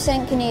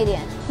 100%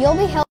 Canadian. You'll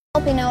be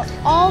helping out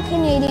all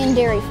Canadian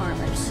dairy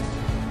farmers.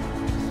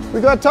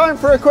 We got time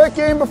for a quick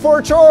game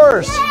before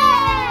chores.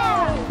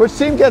 Yeah! Which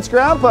team gets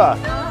Grandpa?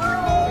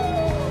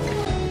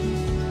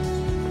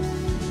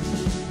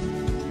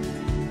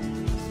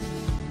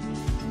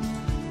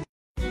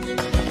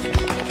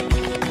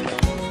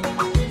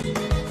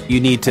 You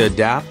need to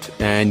adapt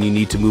and you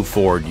need to move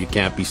forward. You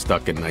can't be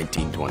stuck in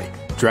 1920.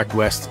 Direct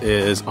West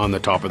is on the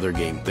top of their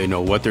game. They know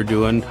what they're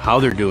doing, how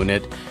they're doing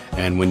it,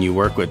 and when you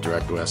work with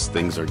Direct West,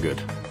 things are good.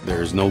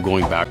 There's no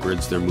going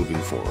backwards, they're moving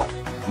forward.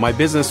 My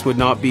business would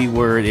not be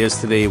where it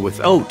is today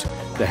without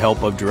the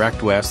help of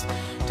Direct West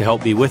to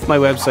help me with my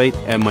website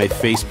and my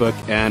Facebook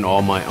and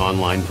all my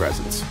online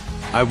presence.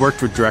 I've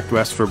worked with Direct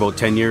West for about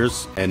 10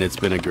 years and it's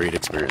been a great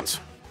experience.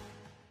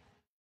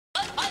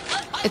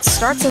 It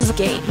starts as a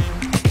game.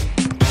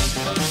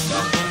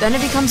 Then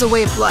it becomes a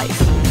way of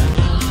life.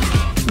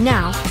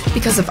 Now,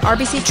 because of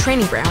RBC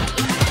Training Ground,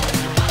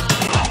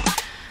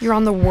 you're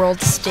on the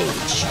world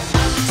stage.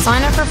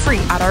 Sign up for free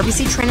at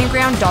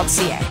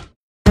rbctrainingground.ca.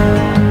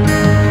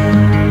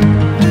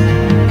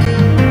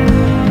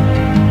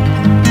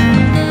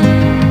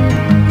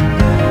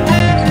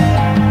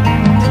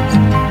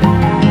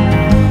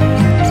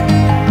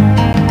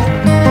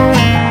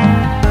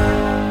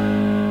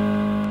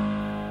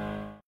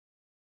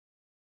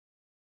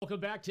 Welcome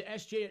back to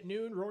SJ at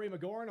noon. Rory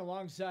McGorn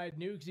alongside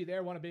Nugsy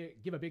there. Want to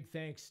give a big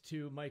thanks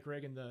to Mike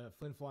Reagan, the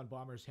Flin Flon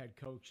Bombers head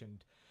coach.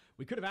 And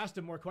we could have asked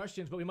him more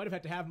questions, but we might have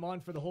had to have him on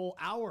for the whole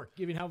hour,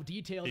 given how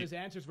detailed his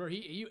answers were.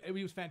 He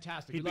was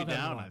fantastic. He'd be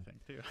down, I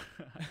think, too.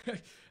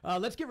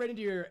 Let's get right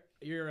into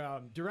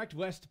your Direct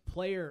West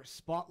player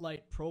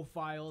spotlight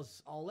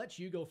profiles. I'll let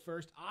you go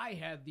first. I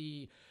had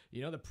the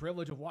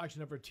privilege of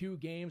watching over 2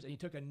 games, and he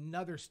took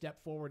another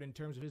step forward in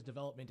terms of his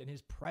development and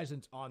his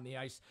presence on the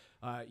ice.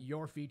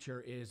 Your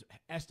feature is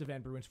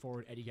Estevan Bruins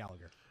forward Eddie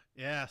Gallagher.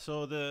 Yeah,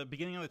 so the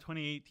beginning of the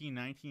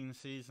 2018-19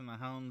 season, the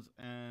Hounds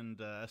and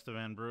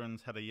Estevan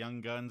Bruins had a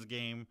young guns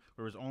game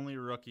where it was only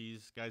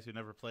rookies, guys who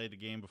never played the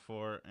game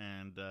before,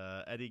 and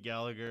Eddie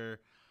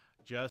Gallagher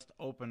just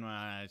opened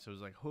my eyes. So it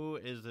was like, who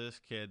is this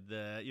kid?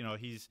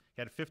 He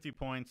had 50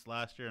 points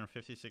last year in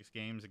 56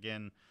 games.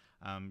 Again,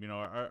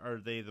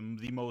 Are they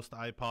the most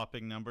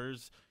eye-popping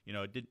numbers?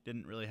 It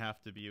didn't really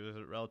have to be. It was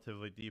a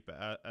relatively deep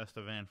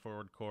Estevan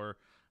forward core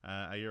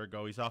a year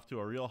ago. He's off to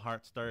a real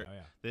hot start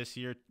this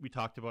year. We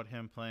talked about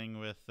him playing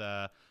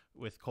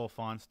with Cole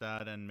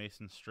Fonstad and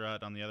Mason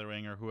Strutt on the other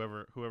wing, or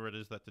whoever it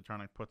is that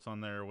Tatarnic puts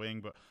on their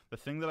wing. But the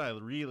thing that I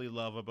really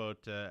love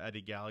about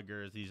Eddie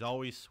Gallagher is he's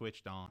always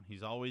switched on.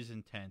 He's always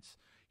intense.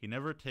 He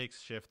never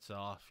takes shifts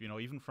off.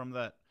 Even from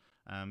that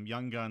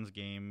Young Guns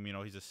game,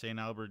 he's a St.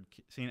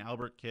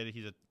 Albert kid.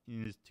 He's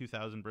in his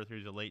 2000 birth year.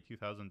 He's a late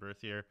 2000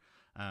 birth year.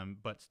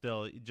 But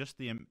still, just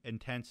the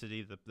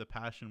intensity, the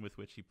passion with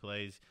which he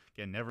plays,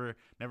 again,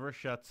 never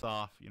shuts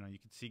off. You can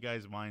see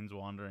guys' minds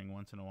wandering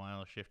once in a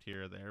while, a shift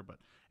here or there, but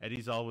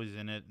Eddie's always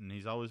in it, and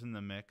he's always in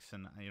the mix,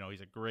 and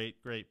he's a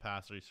great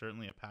passer. He's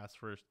certainly a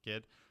pass-first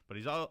kid, but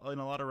he's in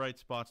a lot of right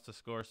spots to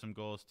score some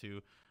goals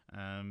too.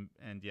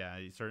 And yeah,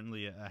 he's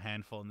certainly a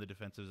handful in the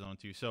defensive zone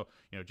too. So,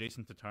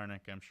 Jason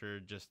Tatarnic, I'm sure,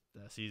 just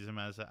sees him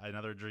as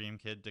another dream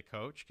kid to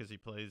coach, because he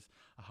plays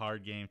a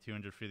hard game,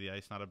 200 feet of the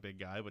ice, not a big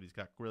guy, but he's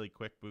got really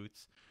quick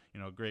boots,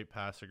 great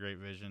passer, great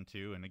vision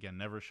too. And again,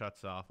 never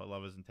shuts off. I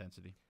love his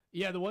intensity.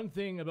 Yeah, the one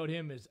thing about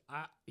him is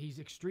he's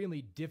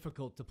extremely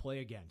difficult to play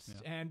against.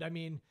 Yeah. And I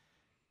mean,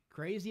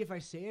 crazy if I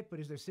say it, but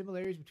is there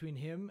similarities between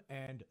him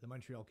and the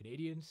Montreal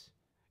Canadiens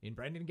in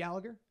Brendan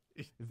Gallagher?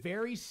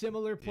 Very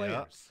similar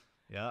players.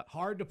 Yeah.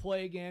 Hard to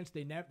play against.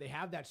 They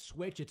have that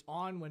switch. It's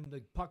on when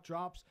the puck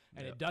drops,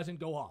 and it doesn't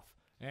go off.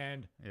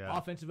 And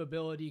offensive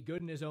ability,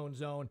 good in his own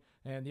zone,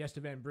 and the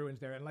Estevan Bruins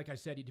there. And like I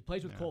said, he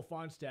plays with Cole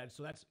Fonstad,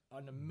 so that's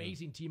an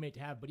amazing teammate to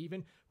have. But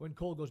even when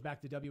Cole goes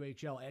back to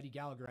WHL, Eddie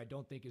Gallagher, I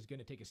don't think is going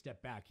to take a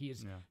step back. He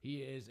is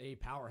a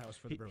powerhouse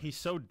for the Bruins. He's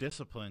so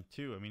disciplined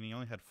too. I mean, he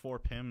only had 4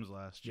 PIMs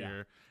last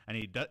year, and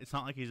it's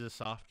not like he's a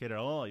soft kid at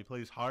all. He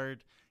plays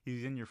hard.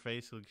 He's in your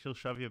face. He'll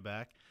shove you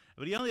back.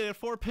 But he only had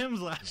 4 PIMs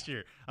last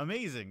year.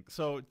 Amazing.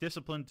 So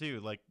disciplined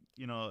too.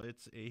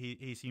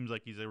 He seems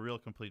like he's a real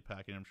complete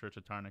package. I'm sure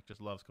Tatarnic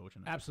just loves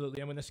coaching him. Absolutely.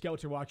 And when the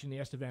scouts are watching the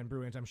Estevan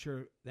Bruins, I'm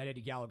sure that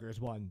Eddie Gallagher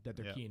is one that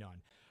they're keen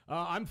on.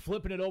 I'm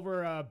flipping it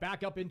over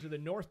back up into the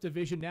North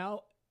Division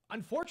now.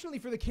 Unfortunately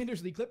for the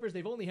Kindersley Clippers,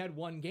 they've only had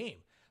one game.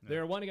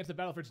 Their one against the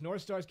Battleford's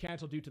North Stars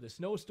canceled due to the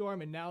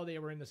snowstorm, and now they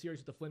were in the series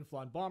with the Flin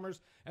Flon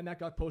Bombers, and that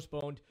got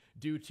postponed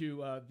due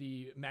to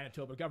the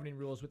Manitoba governing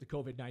rules with the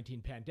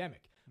COVID-19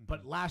 pandemic.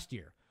 But last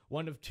year,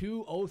 one of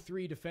 2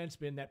 0-3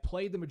 defensemen that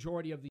played the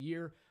majority of the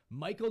year,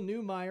 Michael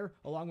Neumeier,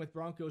 along with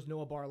Broncos'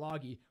 Noah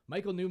Barlagi.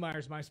 Michael Neumeier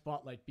is my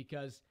spotlight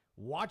because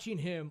watching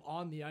him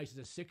on the ice as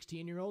a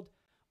 16-year-old,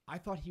 I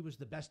thought he was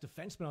the best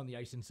defenseman on the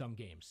ice in some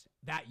games,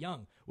 that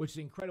young, which is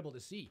incredible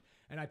to see.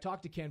 And I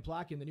talked to Ken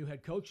Placken, the new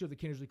head coach of the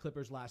Kindersley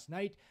Clippers, last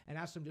night, and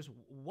asked him just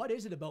what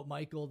is it about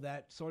Michael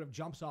that sort of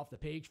jumps off the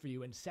page for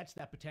you and sets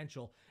that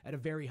potential at a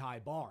very high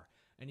bar.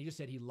 And he just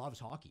said he loves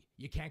hockey.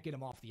 You can't get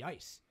him off the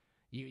ice.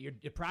 Your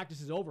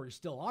practice is over. He's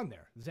still on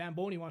there.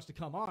 Zamboni wants to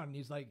come on, and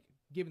he's like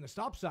giving the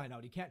stop sign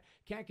out. He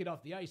can't get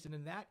off the ice. And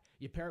in that,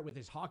 you pair it with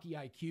his hockey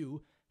IQ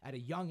at a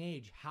young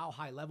age, how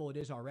high level it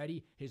is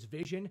already, his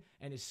vision,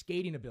 and his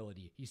skating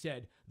ability. He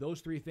said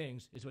those 3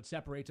 things is what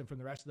separates him from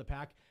the rest of the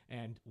pack.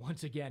 And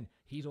once again,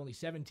 he's only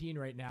 17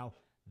 right now.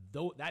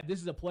 Though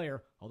this is a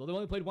player, although they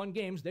only played 1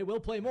 game, they will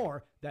play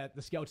more, that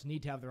the scouts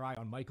need to have their eye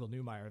on Michael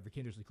Neumeier of the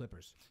Kindersley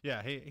Clippers.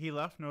 Yeah, he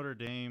left Notre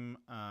Dame,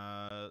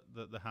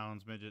 the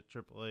Hounds midget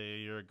AAA a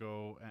year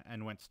ago,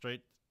 and went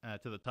straight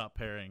to the top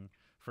pairing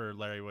for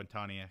Larry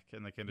Wintoniak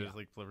and the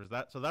Kindersley Clippers.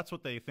 So that's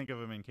what they think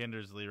of him in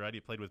Kindersley, right?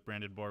 He played with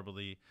Brandon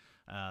Borbely.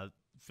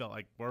 Felt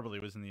like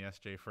Borbely was in the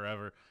SJ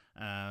forever.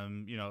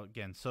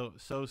 Again, so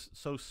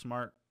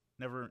smart.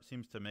 Never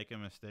seems to make a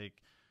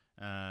mistake.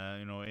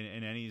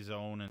 In any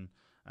zone, and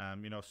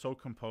so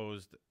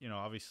composed.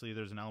 Obviously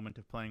there's an element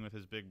of playing with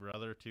his big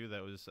brother too.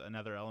 That was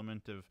another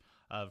element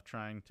of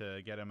trying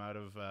to get him out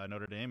of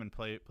Notre Dame and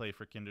play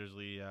for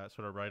Kindersley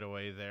sort of right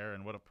away there.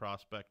 And what a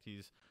prospect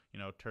he's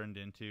turned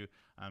into.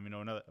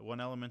 One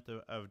element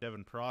of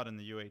Devin Prott in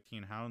the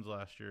U18 Hounds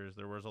last year is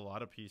there was a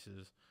lot of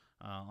pieces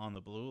on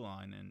the blue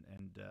line,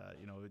 and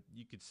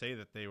you could say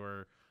that they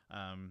were.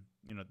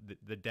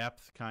 The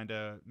depth kind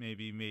of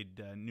maybe made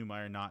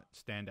Neumeier not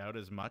stand out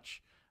as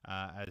much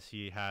as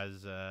he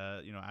has,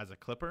 as a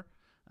Clipper.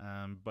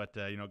 But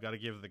got to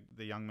give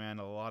the young man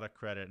a lot of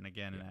credit. And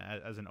again,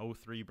 as an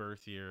 0-3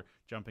 birth year,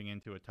 jumping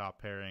into a top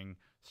pairing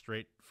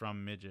straight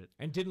from midget.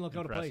 And didn't look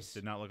out of place.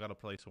 Did not look out of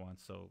place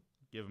once. So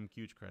give him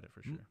huge credit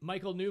for sure.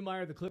 Michael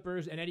Neumeier, the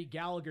Clippers, and Eddie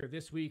Gallagher,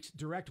 this week's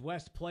Direct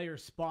West player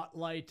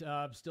spotlight.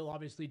 Still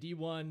obviously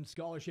D1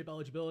 scholarship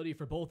eligibility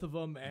for both of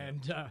them,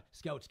 and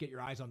scouts, get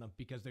your eyes on them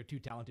because they're 2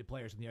 talented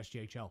players in the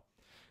SJHL.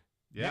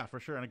 Yeah, for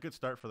sure, and a good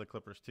start for the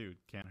Clippers too.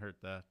 Can't hurt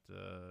that.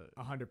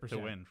 100% to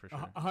win for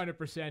sure.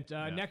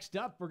 100%. Next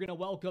up, we're gonna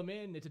welcome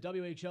in. It's a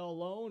WHL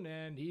loan,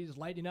 and he's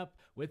lighting up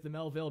with the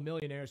Melville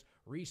Millionaires.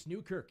 Reese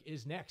Newkirk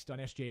is next on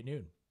SJ at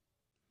noon.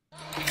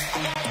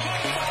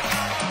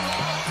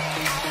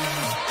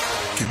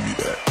 Give me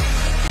that.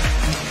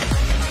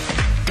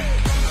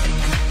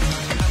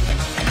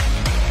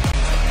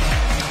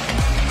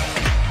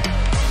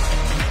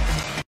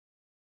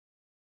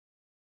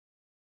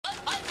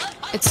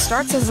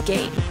 starts as a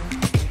game.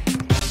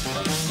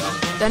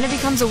 Then it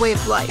becomes a way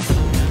of life.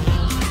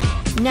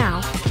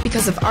 Now,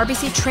 because of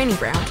RBC Training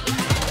Ground,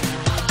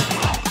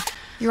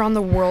 you're on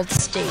the world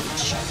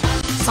stage.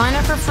 Sign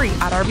up for free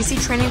at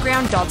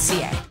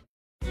rbctrainingground.ca.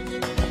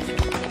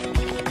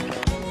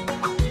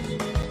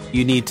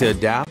 You need to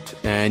adapt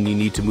and you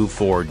need to move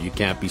forward. You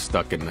can't be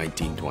stuck in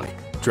 1920.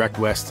 Direct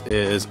West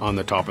is on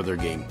the top of their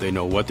game. They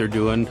know what they're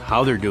doing,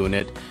 how they're doing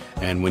it,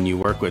 and when you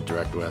work with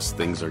Direct West,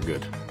 things are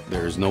good.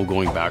 There's no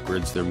going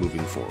backwards, they're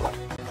moving forward.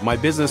 My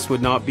business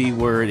would not be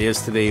where it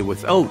is today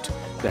without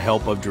the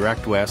help of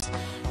Direct West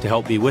to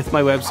help me with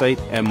my website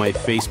and my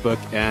Facebook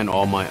and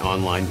all my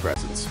online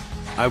presence.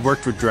 I've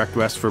worked with Direct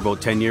West for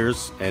about 10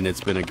 years and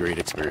it's been a great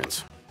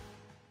experience.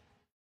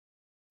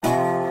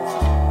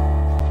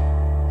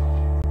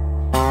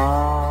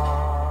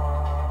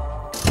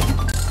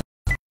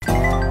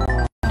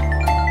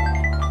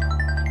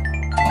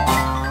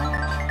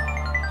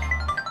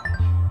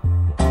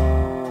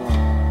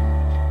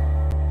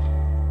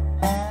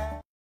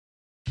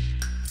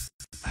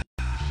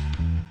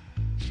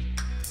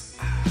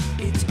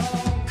 It's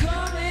all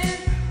coming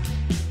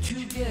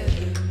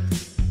together,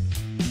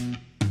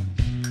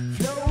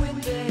 flowing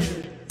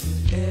better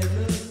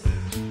ever,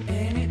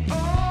 and it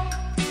all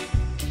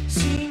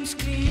seems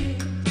clear.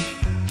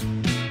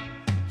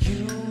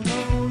 You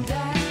know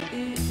that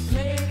it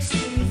makes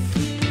me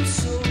feel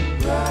so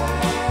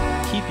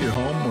right. Keep your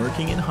home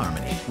working in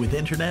harmony with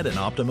internet and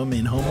optimum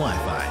in-home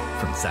Wi-Fi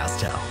from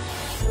SaskTel.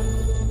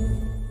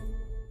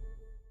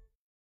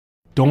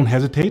 Don't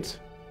hesitate.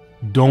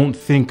 Don't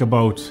think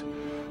about,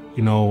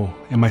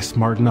 am I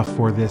smart enough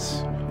for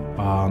this?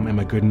 Am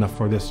I good enough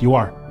for this? You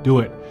are. Do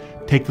it.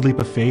 Take the leap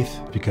of faith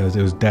because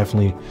it was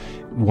definitely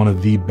one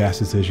of the best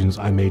decisions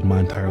I made my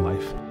entire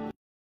life.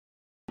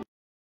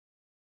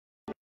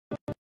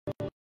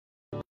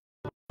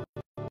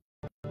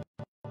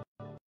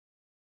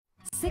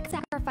 Sick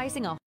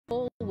sacrificing a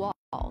whole wall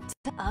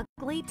to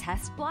ugly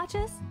test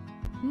blotches?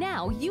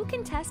 Now you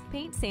can test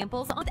paint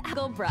samples on the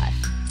Angle Brush.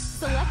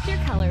 Select your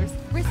colors,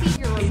 receive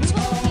your It's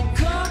removable all paint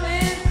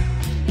coming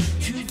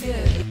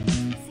together.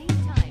 Save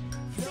time,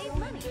 save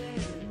money,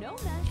 no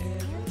mess,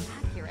 and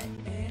accurate.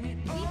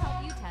 We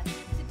help you test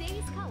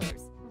today's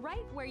colors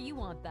right where you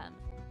want them.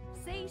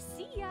 Say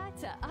see ya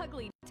to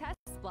ugly test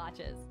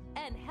splotches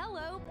and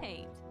hello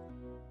paint.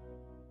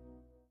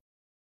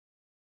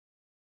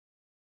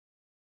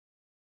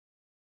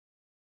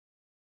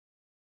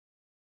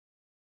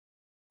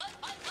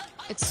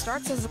 It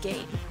starts as a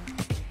game.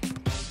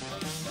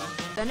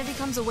 Then it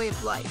becomes a way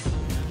of life.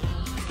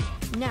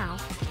 Now,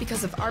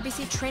 because of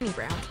RBC Training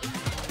Ground,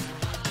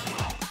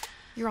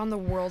 you're on the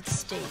world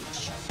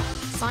stage.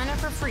 Sign up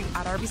for free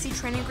at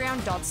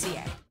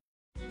rbctrainingground.ca.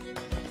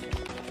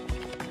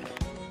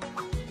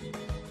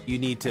 You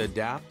need to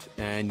adapt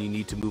and you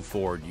need to move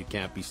forward. You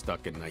can't be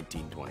stuck in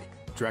 1920.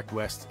 Direct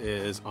West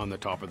is on the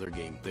top of their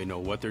game. They know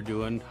what they're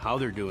doing, how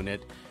they're doing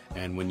it,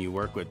 and when you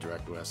work with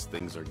Direct West,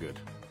 things are good.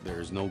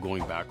 There's no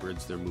going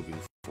backwards, they're moving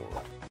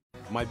forward.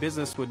 My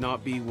business would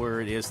not be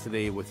where it is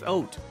today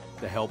without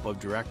the help of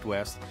Direct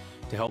West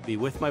to help me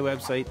with my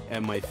website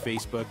and my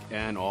Facebook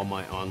and all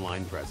my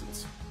online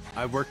presence.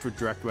 I've worked with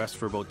Direct West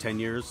for about 10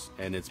 years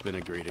and it's been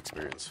a great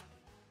experience.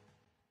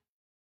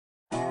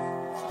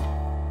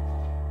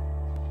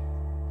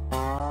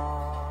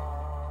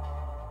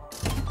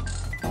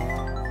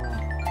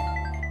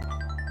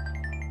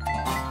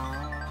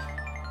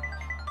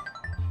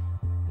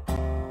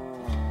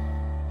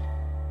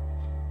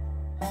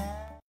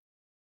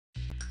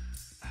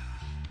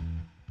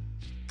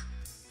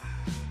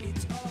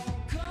 It's all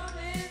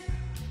coming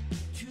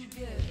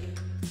together,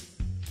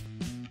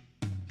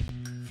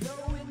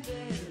 flowing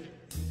better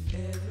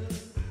ever,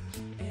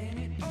 and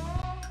it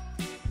all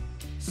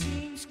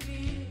seems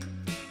clear.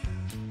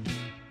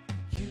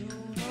 You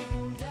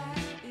know that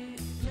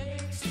it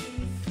makes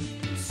me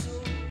feel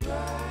so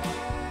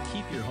right.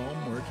 Keep your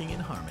home working in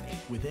harmony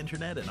with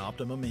internet and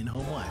optimum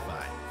in-home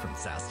Wi-Fi from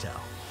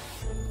SaskTel.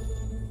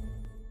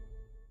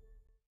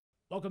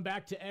 Welcome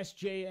back to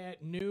SJ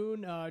at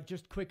Noon.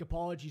 Just quick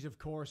apologies, of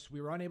course.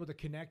 We were unable to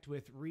connect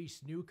with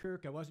Reese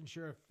Newkirk. I wasn't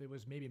sure if it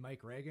was maybe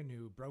Mike Reagan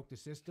who broke the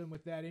system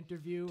with that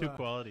interview. Too good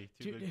quality.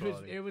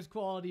 It was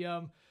quality.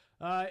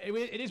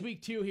 It is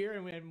week 2 here,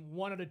 and we had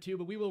 1 out of 2,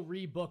 but we will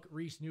rebook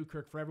Reese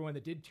Newkirk for everyone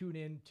that did tune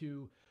in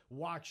to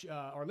watch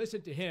or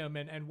listen to him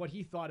and what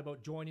he thought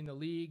about joining the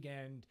league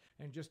and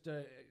just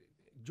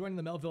joining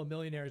the Melville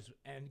Millionaires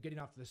and getting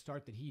off to the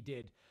start that he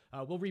did.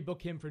 We'll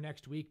rebook him for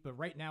next week, but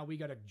right now we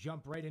got to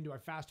jump right into our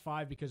Fast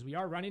 5 because we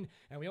are running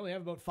and we only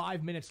have about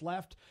 5 minutes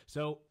left.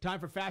 So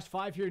time for Fast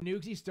 5 here,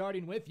 Noogsy,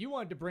 starting with, you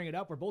wanted to bring it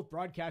up. We're both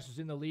broadcasters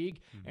in the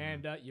league,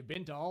 and you've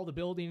been to all the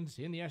buildings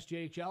in the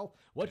SJHL.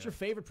 What's your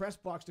favorite press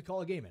box to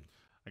call a game in?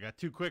 I got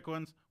 2 quick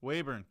ones.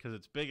 Weyburn, because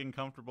it's big and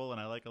comfortable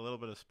and I like a little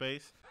bit of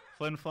space.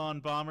 Flin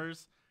Flon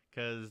Bombers,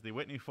 because the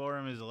Whitney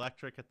Forum is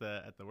electric at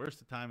the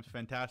worst of times.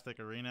 Fantastic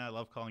arena. I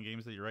love calling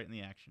games that you're right in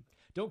the action.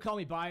 Don't call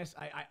me biased.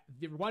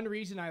 The one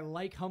reason I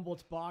like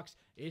Humboldt's box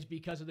is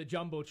because of the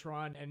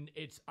Jumbotron, and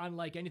it's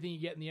unlike anything you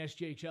get in the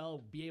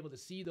SJHL. Be able to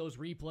see those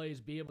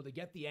replays, be able to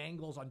get the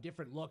angles on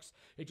different looks.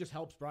 It just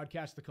helps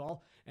broadcast the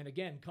call. And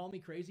again, call me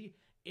crazy.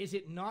 Is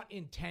it not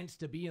intense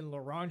to be in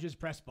Larange's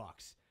press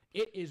box?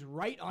 It is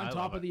right on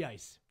top of the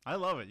ice. I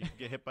love it. You can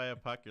get hit by a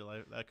puck. Your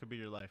life, that could be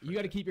your life. You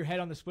got to keep your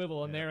head on the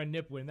swivel in there in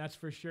Nipawin, that's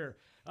for sure.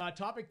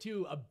 Topic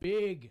 2, a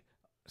big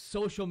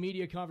social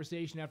media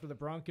conversation after the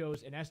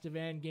Broncos and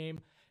Estevan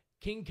game.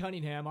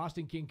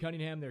 Austin King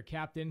Cunningham, their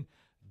captain,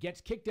 gets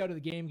kicked out of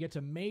the game, gets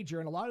a major,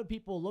 and a lot of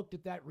people looked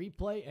at that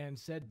replay and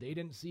said they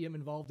didn't see him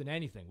involved in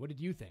anything. What did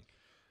you think?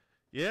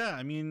 Yeah,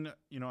 I mean,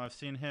 I've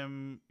seen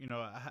him,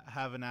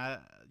 have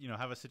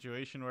a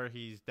situation where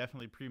he's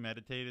definitely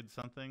premeditated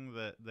something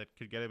that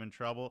could get him in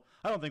trouble.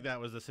 I don't think that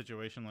was a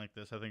situation like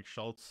this. I think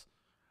Schultz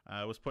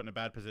was put in a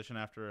bad position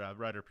after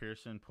Ryder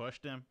Pearson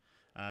pushed him.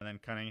 Then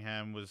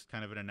Cunningham was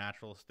kind of in a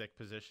natural stick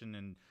position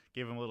and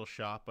gave him a little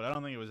shot, but I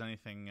don't think it was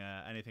anything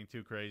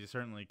too crazy.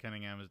 Certainly,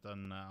 Cunningham has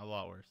done a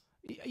lot worse.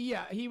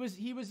 Yeah, he was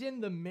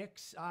in the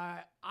mix.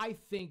 I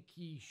think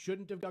he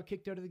shouldn't have got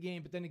kicked out of the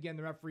game, but then again,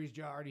 the referees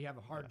already have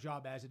a hard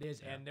job as it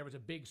is, and there was a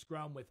big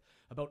scrum with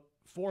about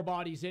 4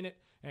 bodies in it,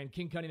 and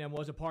King Cunningham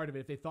was a part of it.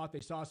 If they thought they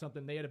saw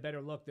something, they had a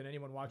better look than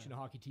anyone watching a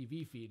hockey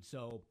TV feed,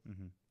 so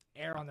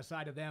err on the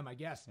side of them, I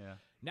guess. Yeah.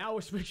 Now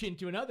we're switching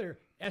to another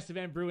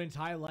Estevan Bruins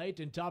highlight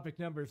and topic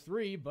number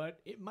 3, but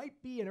it might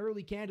be an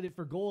early candidate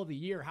for goal of the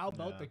year. How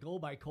about the goal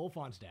by Cole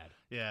Fonstad?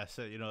 Yeah,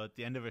 so, at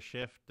the end of a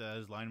shift,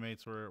 his line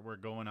mates were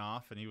going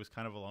off, and he was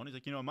kind of alone. He's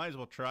like, I might as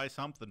well try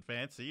something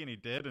fancy, and he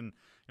did. And,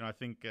 I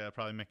think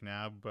probably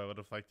McNabb would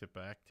have liked it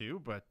back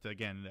too. But,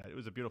 again, it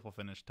was a beautiful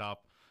finish,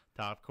 top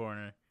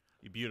corner.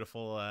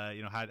 Beautiful,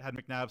 had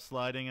McNabb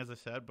sliding, as I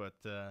said, but...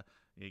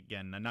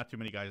 Again, not too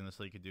many guys in this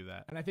league could do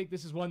that. And I think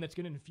this is one that's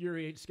going to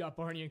infuriate Scott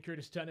Barney and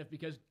Curtis Tunniff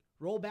because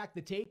roll back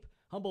the tape.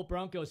 Humboldt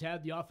Broncos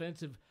had the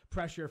offensive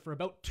pressure for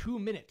about 2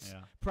 minutes.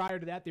 Yeah. Prior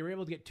to that, they were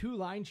able to get 2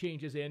 line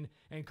changes in,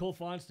 and Cole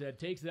Fonstad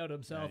takes it out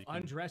himself,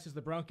 undresses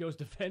the Broncos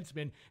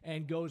defenseman,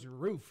 and goes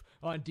roof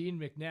on Dean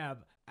McNabb.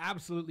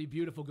 Absolutely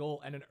beautiful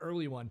goal and an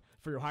early one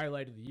for your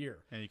highlight of the year.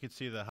 And you can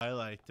see the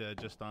highlight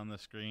just on the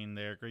screen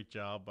there. Great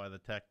job by the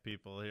tech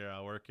people here,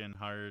 working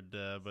hard.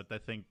 But I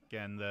think,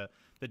 again,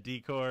 the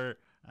decor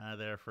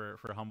there for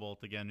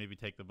Humboldt, again, maybe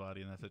take the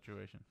body in that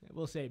situation.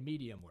 We'll say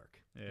medium work.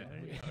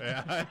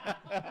 Yeah.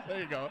 There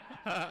you go.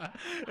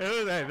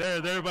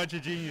 They're a bunch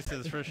of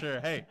geniuses for sure.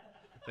 Hey,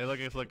 they look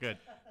good.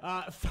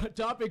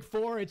 Topic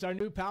 4, it's our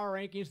new power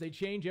rankings. They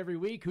change every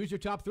week. Who's your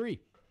top 3?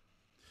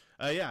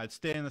 It's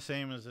staying the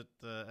same as it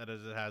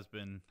has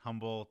been.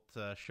 Humboldt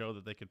showed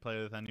that they could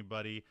play with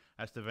anybody.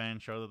 Estevan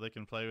showed that they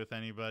can play with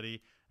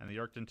anybody. And the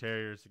Yorkton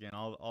Terriers, again,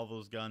 all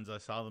those guns, I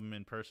saw them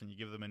in person. You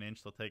give them an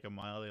inch, they'll take a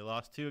mile. They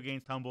lost 2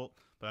 against Humboldt,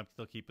 but I'm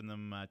still keeping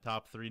them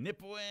top 3.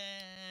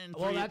 Nipawin,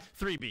 well, that's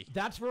 3B.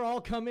 That's where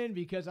I'll come in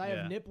because I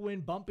have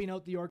Nipawin bumping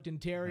out the Yorkton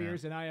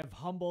Terriers, and I have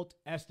Humboldt,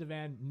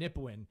 Estevan,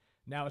 Nipawin.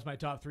 Now is my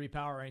top 3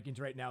 power rankings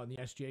right now in the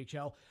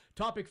SJHL.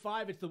 Topic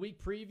 5, it's the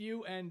week preview,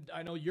 and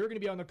I know you're going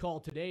to be on the call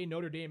today.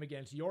 Notre Dame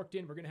against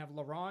Yorkton. We're going to have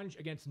Larange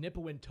against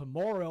Nipawin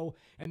tomorrow,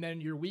 and then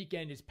your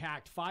weekend is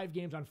packed. 5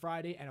 games on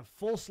Friday and a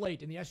full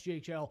slate in the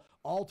SJHL.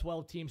 All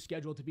 12 teams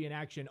scheduled to be in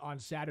action on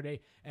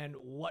Saturday, and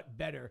what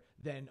better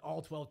than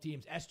all 12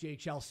 teams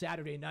SJHL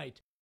Saturday night?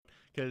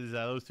 Because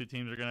those 2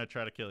 teams are going to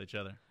try to kill each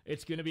other.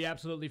 It's going to be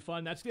absolutely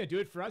fun. That's going to do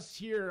it for us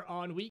here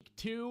on week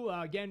 2.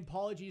 Again,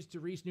 apologies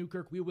to Reese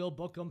Newkirk. We will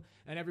book him,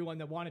 and everyone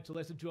that wanted to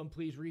listen to him,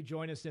 please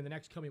rejoin us in the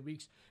next coming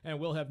weeks, and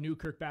we'll have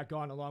Newkirk back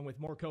on along with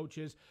more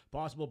coaches,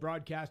 possible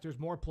broadcasters,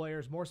 more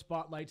players, more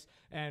spotlights,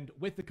 and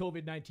with the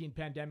COVID-19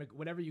 pandemic,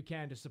 whatever you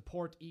can to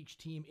support each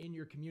team in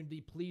your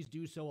community, please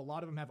do so. A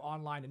lot of them have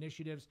online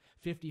initiatives,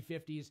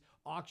 50-50s,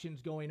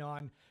 auctions going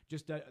on.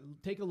 Just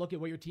take a look at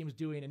what your team's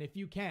doing, and if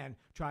you can,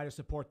 try to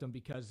support them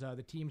because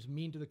the teams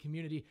mean to the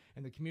community,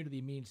 and the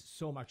community means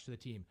so much to the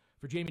team.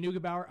 For Jamie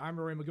Neugebauer, I'm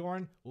Rory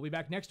McGoran. We'll be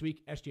back next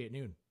week, SJ at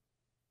noon.